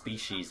true. He's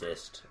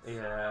speciesist.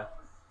 Yeah.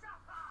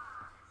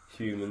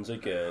 Humans are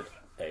good,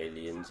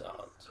 aliens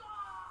aren't.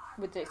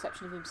 With the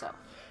exception of himself.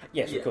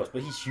 Yes, Yeah. of course,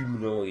 but he's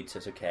humanoid, so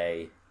it's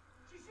okay.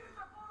 She shoots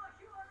up all like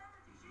human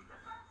energy. She's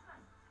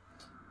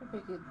defenseless. A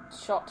pretty good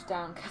shot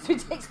down Catherine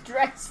Take's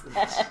dress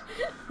there.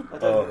 I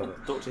don't Oh.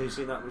 think Doctor Who's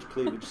seen that much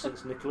cleavage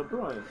since Nicola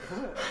Bryant.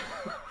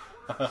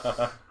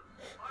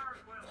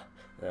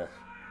 Yeah.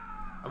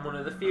 And one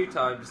of the few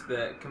times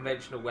that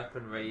conventional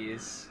weaponry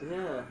is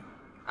Yeah.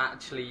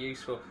 actually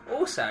useful.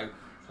 Also,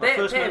 My they're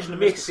first mention of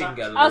Mr. missing a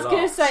Saxon. lot. I was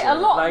going to say, a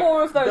lot Like,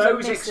 more of those are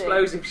missing.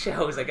 explosive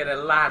shells are going to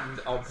land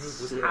on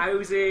people's Yeah.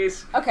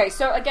 houses. Okay,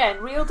 so again,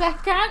 real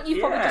death count? You've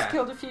probably Yeah. just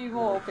killed a few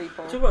more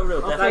people. Talk about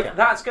real death. Like, count.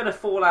 that's going to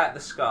fall out of the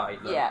sky.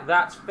 Look, Yeah.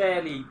 That's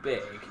fairly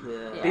big.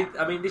 Yeah. Yeah.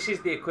 I mean, this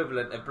is the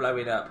equivalent of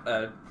blowing up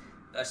a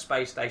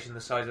space station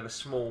the size of a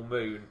small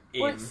moon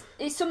in... Well,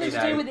 it's something you to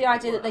do know, with the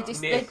idea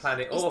that near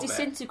planet it's orbit.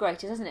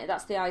 disintegrated, isn't it?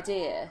 That's the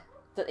idea.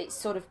 That it's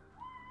sort of...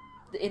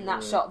 In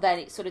that Yeah. shot, then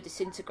it sort of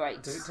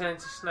disintegrates. Does it turn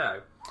into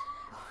snow?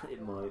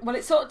 It might. Well,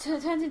 it sort of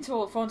turns into,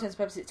 for all intents and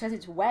purposes, it turns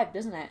into web,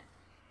 doesn't it?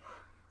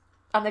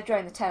 And they've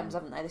drained the Thames,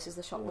 haven't they? This is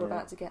the shot we're Yeah.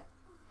 about to get.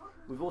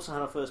 We've also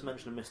had our first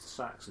mention of Mr.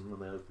 Saxon when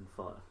they opened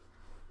fire.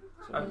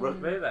 So, Oh,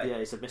 really? Yeah,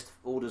 he said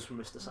orders from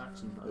Mr.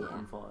 Saxon,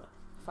 open fire.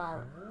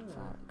 Fire.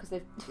 Ah. Because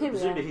they've... Here we are.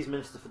 Presumably he's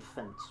Minister for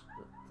Defence.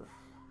 But,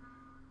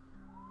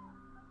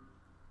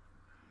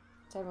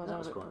 So everyone's that on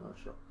was a- quite a nice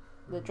shot.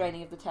 the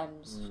draining of the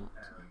Thames. Mm.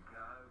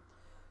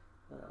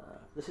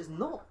 This is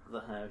not the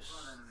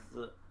house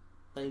that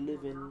they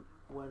live in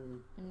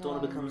when No.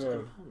 Donna becomes a No.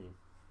 companion.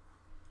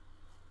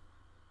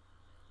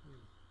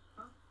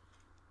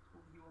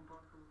 You on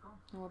board for gone?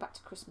 And we're back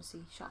to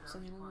Christmassy shots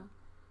and all.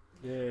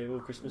 Yay, all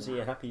Christmassy,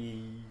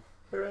 happy.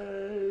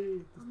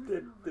 Hooray!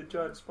 The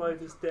giant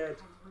spider's dead.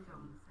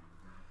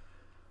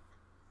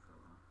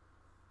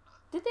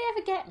 Did they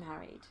ever get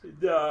married?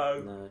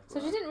 No. No. So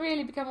she didn't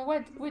really become a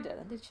widow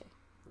then, did she?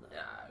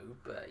 No,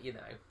 but you know.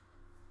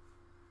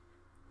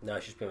 No,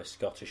 she's been a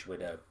Scottish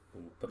widow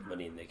and put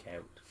money in the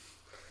account.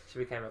 She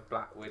became a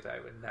black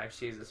widow and now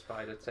she's a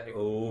spider too.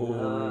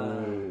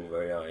 Oh,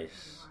 very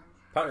nice.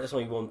 Apparently, there's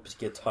only one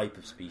particular type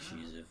of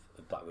species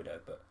of black widow,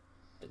 but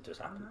it does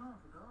happen.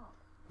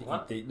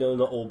 What? No,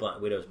 not all black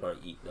widows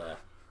apparently eat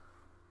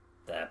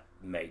their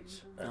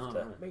mates after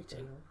right.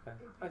 mating. Okay.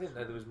 I didn't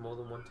know there was more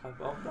than one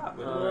type of black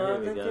widow. Oh, here I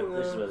we don't go. think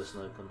This is that- where the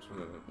snow comes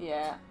from.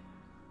 Yeah.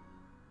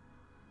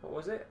 What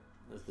was it?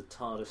 As the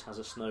TARDIS has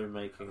a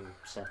snow-making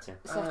setting.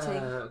 Setting.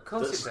 Of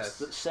course it That's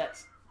does.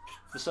 set,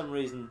 for some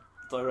reason,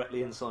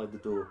 directly inside the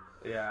door.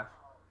 Yeah.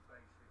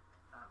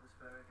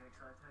 Atmospheric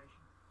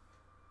excitation.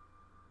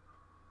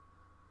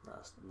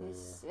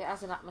 It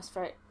has an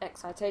atmospheric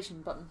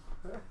excitation button.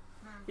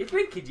 You'd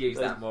think he'd use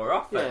that more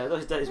often. Yeah,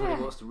 those days when Yeah.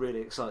 he wants to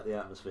really excite the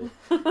atmosphere.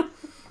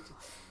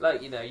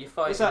 Like, you're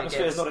fighting This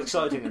atmosphere is against... not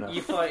exciting enough.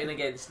 You're fighting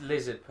against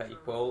lizard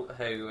people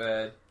who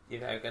are,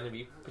 going to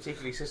be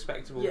particularly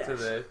susceptible Yes. to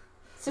the...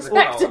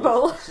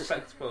 Suspectable.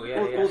 Susceptible, Or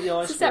yeah. the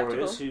ice Susceptible.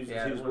 warriors, whose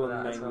Yeah, whose one of one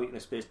that as main well.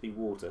 weakness appears to be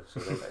water, so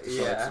they decide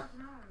Yeah.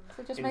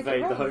 So just to make it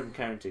invade the rain. home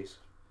counties.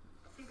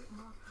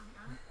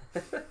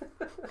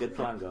 Good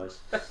plan, guys.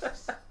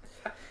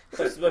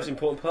 That's the most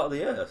important part of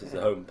the earth. Is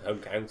the home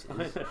counties.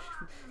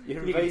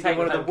 You're You can invading take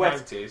one of the home wet.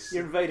 counties.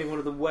 You're invading one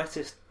of the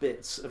wettest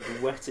bits of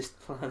the wettest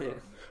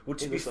planet. Well,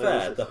 to in be the solar fair,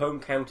 system. the home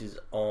counties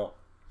are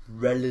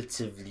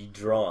relatively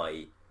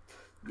dry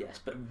Yes,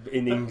 but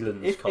in But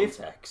England's if-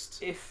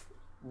 context. if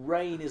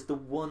rain is the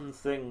one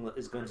thing that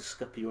is going to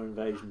scupper your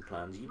invasion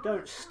plans, you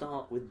don't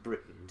start with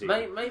Britain, do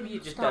you? Maybe you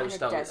just Start don't in a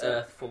start with desert.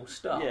 Earth full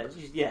stop.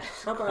 Yeah.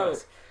 How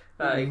about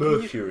Like,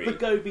 Mercury? The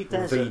Gobi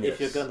Desert, Venus. if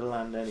you're going to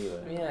land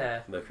anywhere.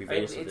 yeah. Mercury, I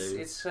mean, Venus, will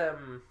do. it's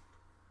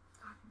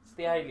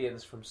the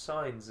aliens from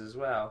Signs as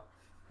well,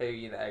 who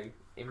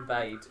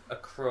invade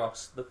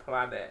across the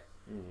planet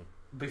Mm.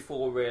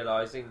 before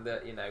realising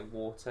that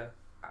water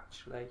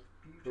actually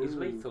is Ooh.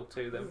 lethal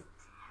to them.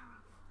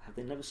 Have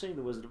they never seen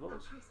The Wizard of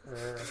Oz?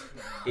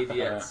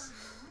 Idiots.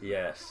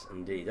 Yes,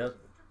 indeed.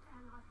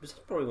 That's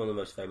probably one of the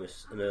most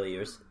famous and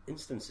earliest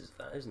instances of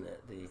that, isn't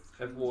it?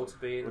 Of water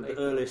being One of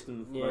the lethal. earliest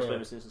and most Yeah.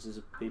 famous instances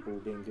of people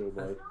being killed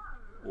by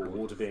or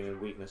water being a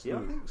weakness. Yeah,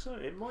 I think so.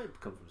 It might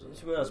come from something.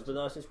 Something else, but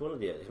that's one of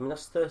the earliest. I mean,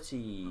 that's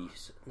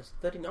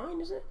 39,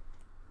 isn't it?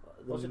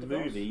 The Was it the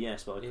movie,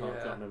 yes, but I can't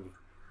Yeah. remember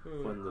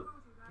Hmm. when the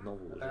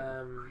novel was.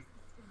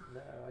 No,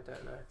 I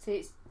don't know.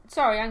 See,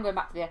 sorry, I'm going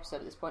back to the episode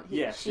at this point.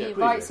 Yes, She yeah, please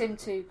invites do. him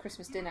to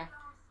Christmas dinner.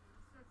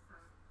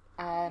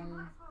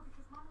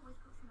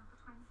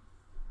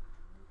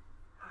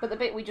 But the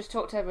bit we just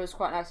talked over was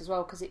quite nice as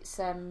well because it's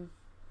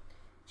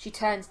she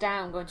turns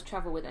down going to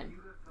travel with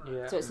him.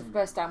 Yeah. So it's the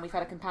first time we've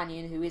had a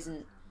companion who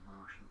isn't,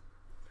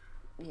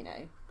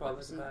 Bothered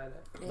obviously- about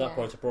it. At that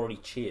point, I probably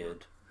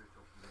cheered.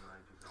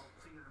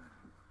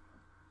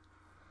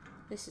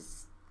 This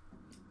is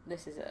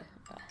a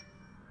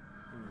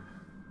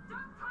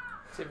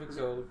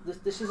Typical.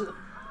 This is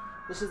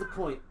the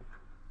point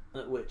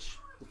at which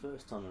the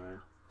first time around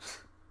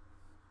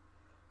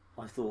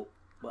I thought,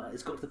 well,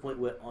 it's got to the point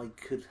where I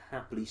could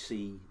happily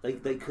see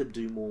they could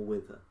do more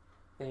with her.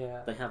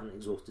 Yeah. They haven't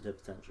exhausted her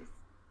potential.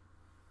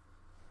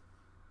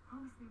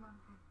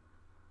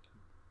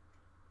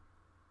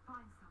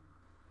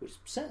 Which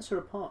sets her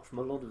apart from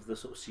a lot of the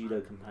sort of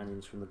pseudo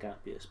companions from the Gap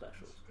Year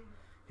specials,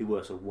 who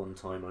were sort of one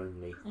time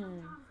only.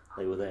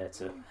 They were there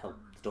to help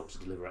the Doctor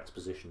deliver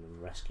exposition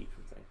and rescue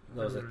from things.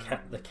 There was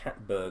the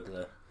cat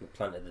burglar, the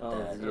Planet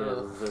of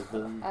the Dead.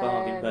 The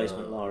bargain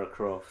basement Lara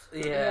Croft,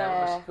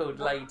 Yeah. What's it called?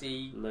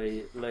 Lady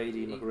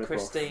Lady McRipoff,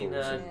 Christina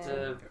or and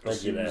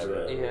something.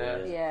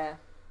 Regulera. yeah.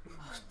 Oh,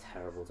 it's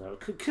terrible.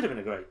 Could have been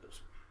a great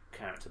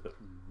character, but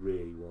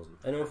really wasn't.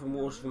 Anyone from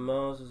Wars from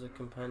Mars as a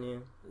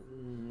companion?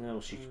 No,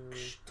 she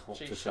topped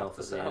she herself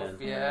shot at the herself,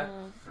 end. yeah.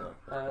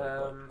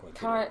 No,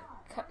 quite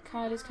good.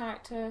 Kylie's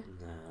character.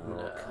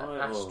 No,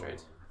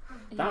 Astrid.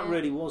 That Yeah.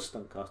 really was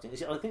stunt casting. You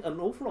see, I think an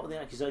awful lot of the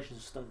accusations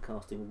of stunt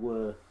casting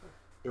were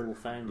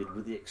ill-founded,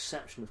 with the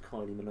exception of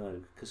Kylie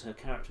Minogue, because her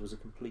character was a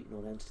complete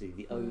non-entity.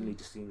 The only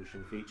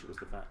distinguishing feature was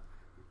the fact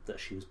that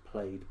she was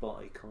played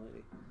by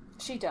Kylie.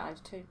 She died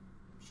too.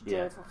 She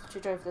Yeah.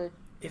 drove the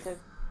If Yeah.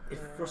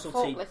 Russell T.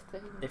 forklift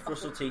thing. If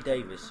Russell T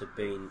Davies had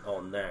been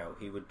on now,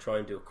 he would try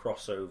and do a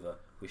crossover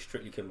with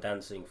Strictly Come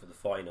Dancing for the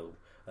final,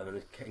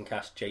 and then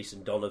cast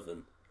Jason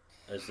Donovan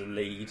as the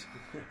lead,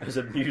 as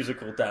a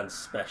musical dance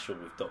special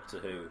with Doctor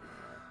Who.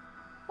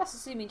 That's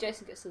assuming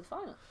Jason gets to the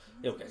final.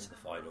 He'll get to the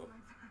final.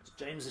 It's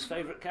James's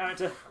favourite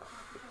character.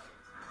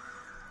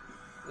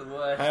 The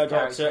worst How, Doctor,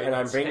 character and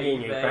I'm in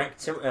bringing you TV back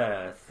to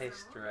Earth.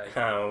 history.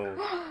 How?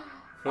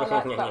 I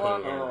like that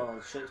one.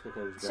 Oh, Shakespeare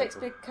Code was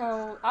Shakespeare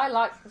Code. I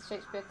like the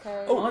Shakespeare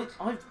Code. Oh,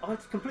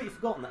 I've completely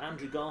forgotten that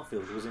Andrew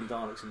Garfield was in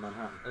Daleks in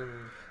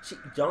Manhattan. See,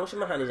 Daleks in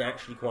Manhattan is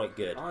actually quite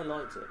good. I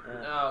liked it.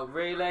 Yeah. Oh,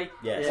 really?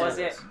 Yes. Was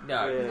Yeah. it?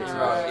 No, Yeah, it's yeah.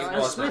 right. It And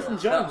wasn't. Smith and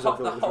Jones, I thought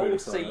the was whole really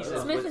solid.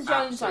 season Smith was and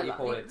Jones I absolutely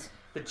pointless. liked.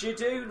 The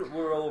Jadoon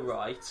were all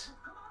right.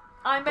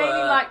 I mainly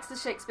But- liked the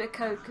Shakespeare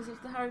Code because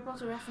of the Harry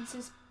Potter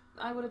references,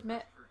 I would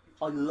admit.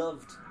 I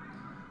loved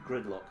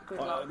Gridlock.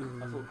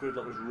 Gridlock. I thought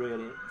Gridlock was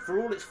really, for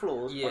all its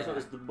flaws, I Yeah. thought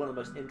it was one of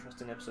the most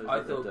interesting episodes. I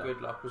that they've thought done.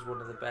 Gridlock was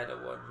one of the better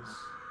ones.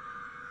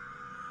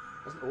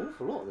 There's an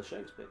awful lot of the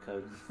Shakespeare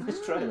Code in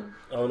this trailer.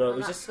 Oh no, it And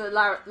was that's just.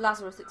 the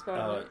Lazarus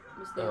experiment.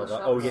 Was the other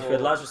Oh shot. yes, we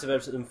had Lazarus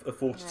of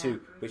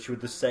 42, which were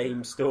the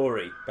same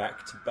story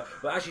back to back.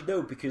 Well, actually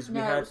no, because we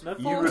No, had it was no,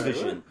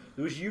 Eurovision.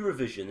 There was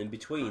Eurovision in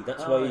between.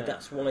 That's Oh, why. yeah.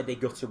 That's why they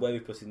got away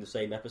with putting the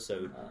same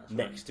episode Oh, that's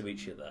next to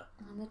each other.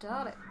 And the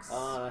Daleks.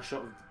 Ah, a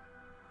shot of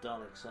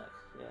Dalek sex.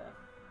 Yeah,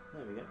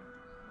 there we go.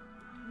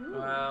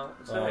 Well,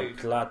 so Oh,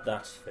 glad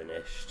that's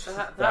finished.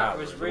 that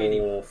was really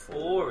awful.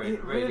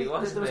 boring, really,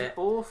 wasn't there was it? an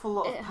awful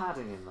lot of Yeah.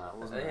 padding in that,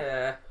 wasn't there?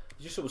 Yeah.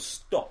 It just sort of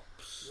stopped.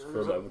 stops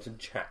for a moment and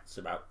chats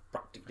about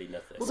practically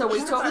nothing. So we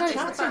talked chatting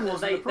about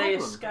wasn't they the problem.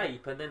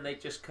 escape and then they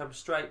just come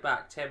straight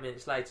back 10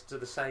 minutes later to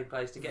the same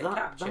place to get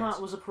captured.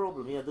 That was a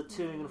problem. Yeah, the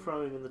toing and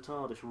froing in the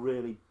TARDIS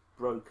really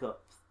broke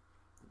up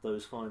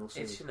those final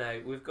scenes.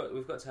 It's we've got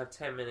to have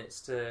 10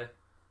 minutes to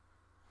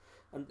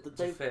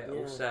fill,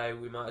 yeah. so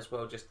we might as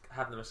well just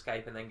have them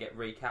escape and then get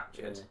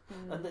recaptured.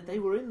 Yeah. And they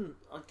were in,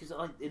 because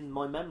in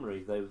my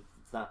memory,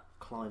 that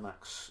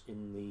climax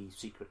in the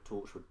secret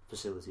Torchwood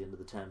facility under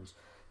the Thames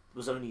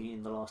was only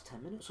in the last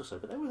 10 minutes or so,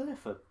 but they were there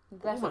for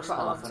almost quite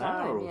a long half an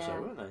hour or time, so, yeah.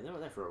 weren't they? They were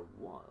there for a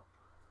while.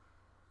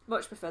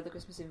 Much prefer the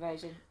Christmas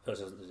Invasion. It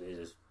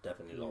is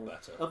definitely a lot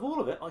better. Of all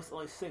of it, I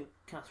think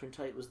Catherine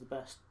Tate was the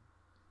best.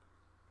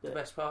 The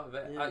best part of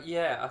it,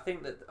 I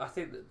think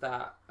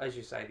that, as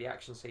you say, the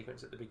action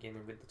sequence at the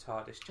beginning with the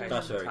TARDIS chasing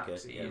That's the very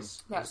taxi good, yeah.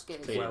 is That's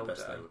good. Clearly well the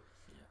best done.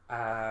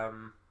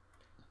 thing.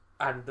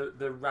 And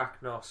the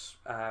Ragnos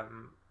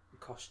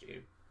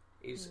costume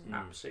is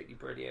absolutely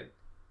brilliant.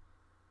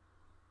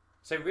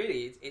 So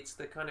really, it's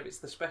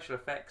the special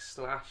effects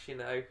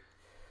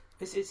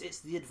 / It's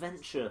the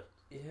adventure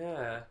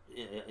yeah.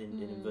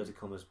 in inverted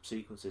commas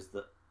sequences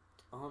that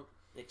aren't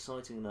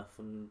exciting enough,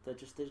 and they're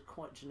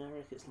quite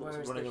generic. It's lots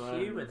Whereas of running the around,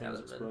 human and things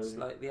elements, exploding.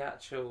 like the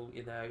actual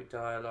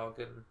dialogue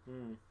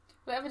and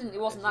But evidently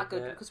it wasn't Is it that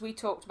good a bit- because we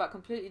talked about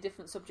completely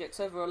different subjects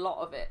over a lot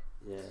of it.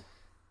 Yeah,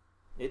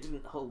 it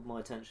didn't hold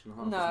my attention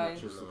half No.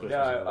 as much as the Christmas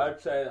no, Invasion.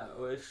 I'd say that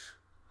was.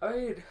 I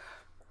mean,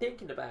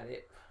 thinking about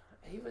it,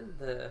 even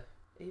the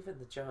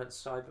giant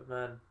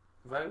Cyberman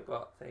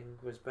robot thing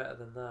was better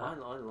than that. I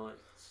liked.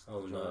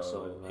 Oh Giant no,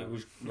 Cyberman. it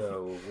was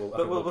no.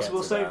 But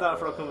we'll save that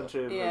for our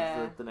commentary. Of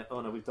Yeah. the next.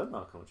 Oh no, we've done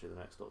our commentary of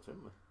the next Doctor,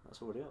 haven't we?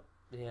 That's already up.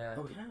 Yeah,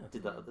 Oh yeah,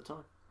 Did that at the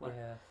time.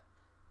 yeah.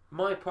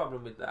 My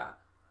problem with that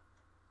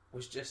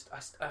was just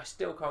I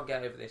still can't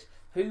get over this.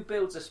 Who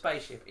builds a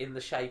spaceship in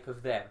the shape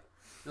of them?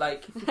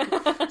 Like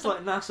It's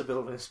like NASA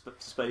building a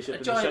spaceship A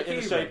in giant the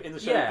human.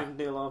 shape Yeah. of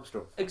Neil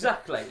Armstrong.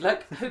 exactly.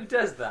 Like who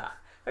does that?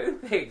 Who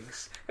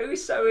thinks? Who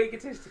is so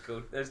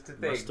egotistical as to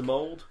think? Master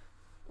Mold.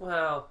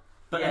 Well,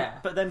 But yeah,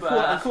 then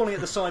calling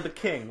it the Cyber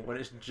King when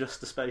it's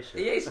just a spaceship.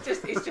 Yeah,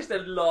 it's just a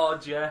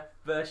larger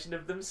version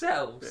of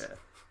themselves. Yeah,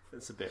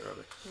 it's a bit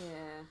rubbish.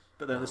 Yeah.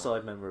 But then the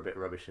Sidemen were a bit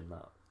rubbish in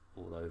that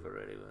all over,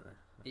 really, weren't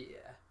they?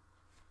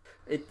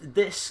 Yeah.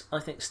 This, I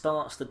think,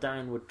 starts the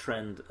downward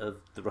trend of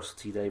the Russell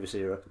T Davies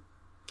era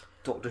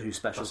Doctor Who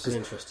specials. That's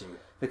interesting.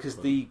 Because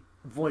the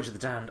Voyage of the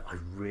Damned,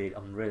 I'm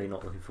really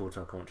not looking forward to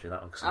our commentary of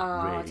that one because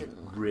I I didn't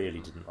really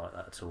didn't like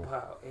that at all.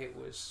 Wow, it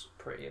was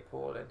pretty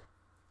appalling.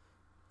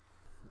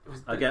 It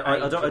was Again, the I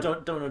age don't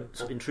of- want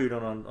to intrude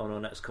on our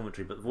next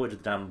commentary, but the Voyage of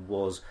the Damned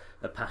was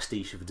a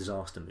pastiche of a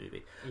disaster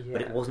movie, Yeah.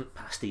 but it wasn't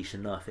pastiche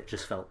enough. It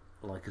just felt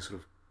like a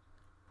sort of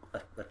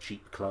a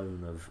cheap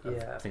clone of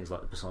Yeah. things like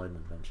the Poseidon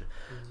Adventure,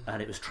 Mm.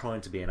 and it was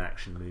trying to be an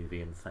action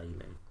movie and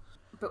failing.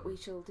 But we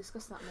shall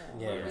discuss that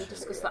more Yeah, when we yeah.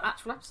 discuss the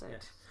actual episode.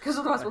 Yes. Because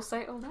otherwise we'll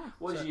say it all now.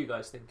 What did you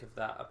guys think of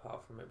that?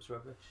 Apart from it was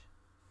rubbish,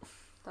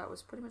 That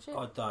was pretty much it.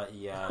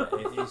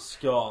 It's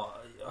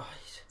got.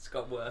 it's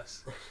got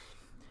worse.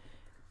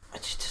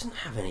 It just doesn't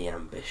have any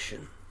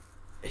ambition.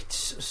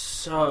 It's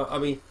so. I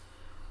mean,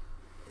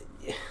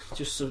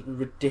 just some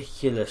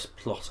ridiculous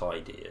plot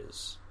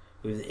ideas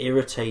with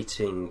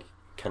irritating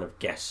kind of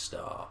guest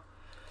star.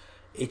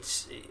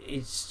 It's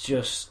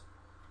just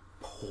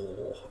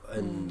poor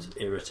and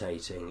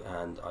irritating,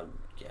 and no.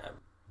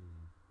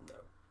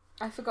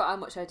 I forgot how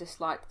much I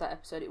disliked that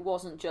episode. It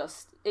wasn't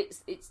just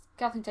it's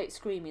Catherine Tate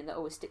screaming that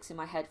always sticks in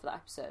my head for that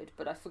episode,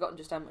 but I've forgotten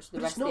just how much the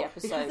But rest it's not, of the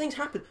Things episode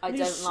happen. I You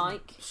don't just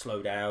like.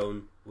 Slow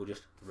down. We'll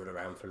just run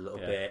around for a little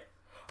Yeah. bit.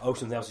 Oh,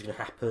 something else is going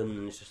to happen,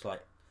 and it's just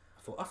like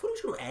I thought it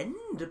was going to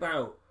end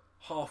about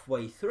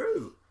halfway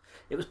through.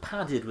 It was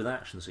padded with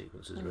action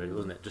sequences, really,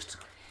 wasn't it? Just to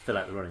fill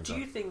out the running Do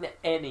time. you think that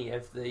any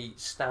of the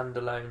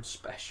standalone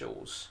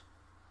specials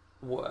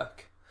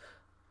work?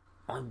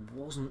 I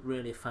wasn't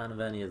really a fan of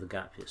any of the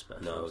Gap Year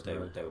specials. No, they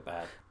were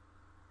bad.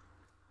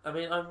 I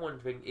mean, I'm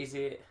wondering, is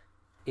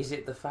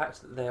it the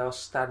fact that they are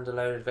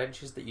standalone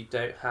adventures that you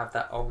don't have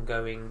that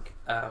ongoing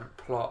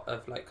plot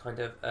of like kind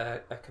of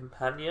a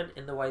companion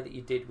in the way that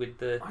you did with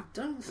the? I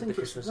don't the think it's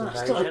Christmas that.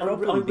 Invasion. Still, I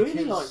Problem really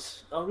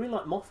because-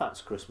 liked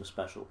Moffat's Christmas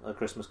special,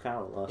 Christmas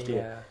Carol last year.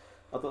 Yeah,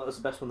 I thought that was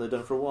the best one they'd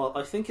done for a while.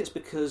 I think it's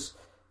because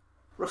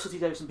Russell T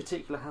Davies in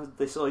particular had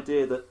this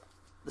idea that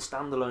the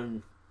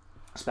standalone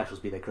specials,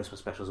 be they Christmas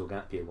specials or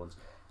Gap Year ones,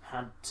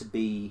 had to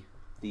be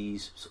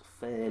these sort of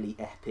fairly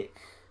epic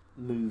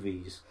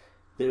movies.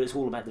 It's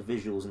all about the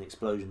visuals and the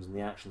explosions and the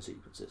action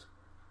sequences,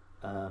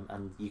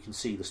 and you can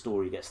see the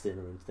story gets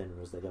thinner and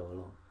thinner as they go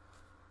along.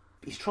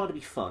 He's trying to be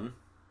fun,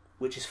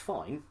 which is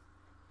fine,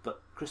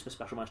 but Christmas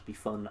special must be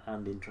fun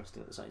and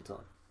interesting at the same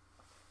time.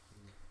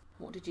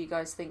 What did you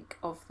guys think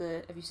of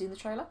the? Have you seen the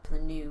trailer for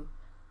the new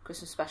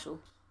Christmas special?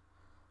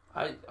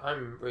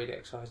 I'm really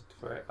excited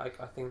for it. Like,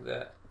 I think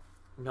that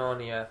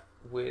Narnia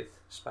with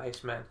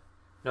spacemen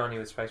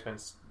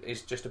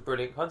is just a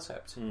brilliant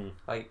concept.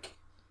 Like,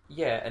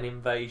 yeah, an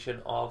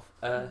invasion of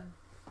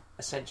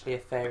essentially a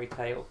fairy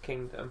tale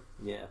kingdom.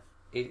 Yeah.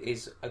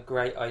 is a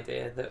great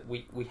idea that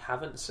we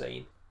haven't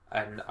seen,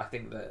 and I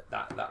think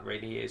that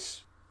really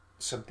is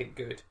something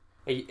good.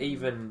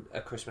 Even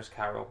A Christmas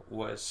Carol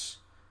was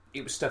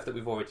stuff that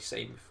we've already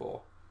seen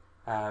before.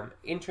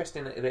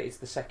 Interesting that it's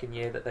the second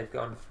year that they've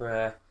gone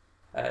for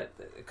a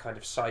kind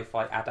of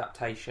sci-fi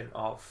adaptation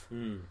of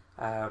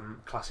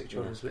classic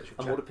children's literature.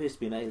 And what appears to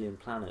be an alien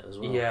planet as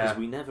well. Yeah. Because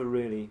we never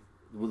really...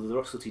 With the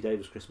Russell T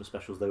Davies Christmas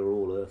specials, they were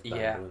all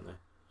Earthbound, weren't they?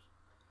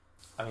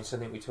 I mean,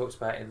 something we talked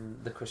about in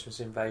the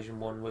Christmas Invasion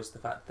one was the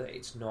fact that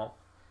it's not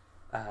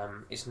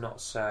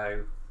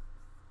so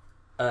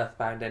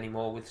Earthbound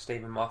anymore with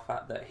Stephen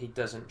Moffat, that he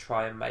doesn't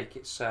try and make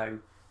it so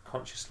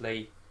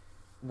consciously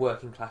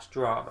working class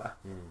drama.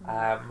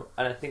 And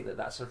I think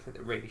that's something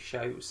that really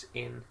shows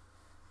in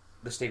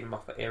the Stephen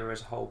Moffat era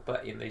as a whole,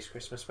 but in these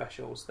Christmas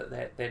specials, that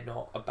they're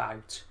not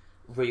about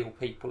real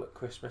people at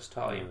Christmas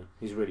time.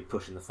 He's really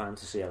pushing the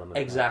fantasy element.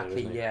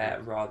 Exactly, there,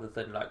 rather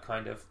than like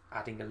kind of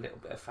adding a little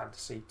bit of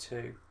fantasy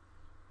to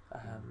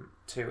an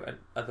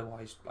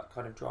otherwise like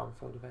kind of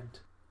drama-filled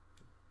event.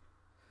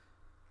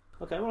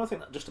 Okay, well, I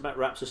think that just about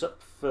wraps us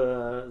up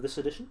for this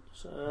edition.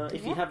 So,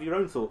 if you have your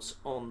own thoughts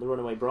on The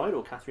Runaway Bride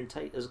or Catherine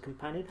Tate as a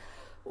companion,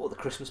 or the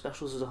Christmas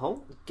specials as a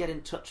whole, get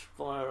in touch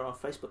via our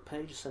Facebook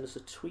page, send us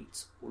a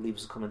tweet, or leave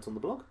us a comment on the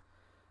blog.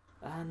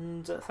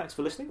 And thanks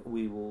for listening.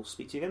 We will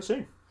speak to you again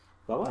soon.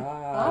 Bye-bye.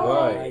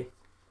 Bye.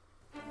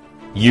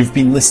 You've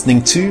been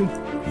listening to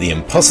The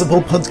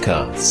Impossible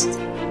Podcast.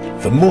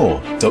 For more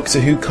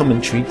Doctor Who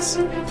commentaries,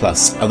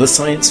 plus other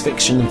science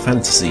fiction and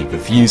fantasy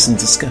reviews and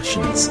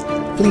discussions,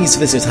 please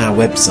visit our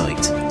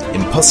website,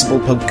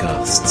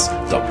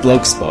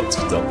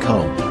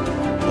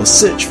 impossiblepodcasts.blogspot.com, or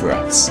search for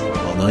us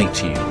on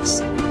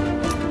iTunes.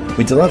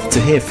 We'd love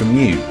to hear from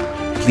you.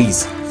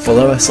 Please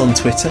follow us on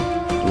Twitter,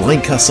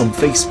 like us on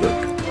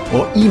Facebook,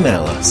 or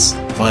email us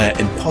via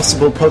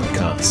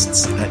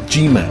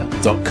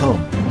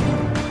impossiblepodcasts@gmail.com.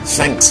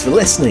 Thanks for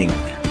listening.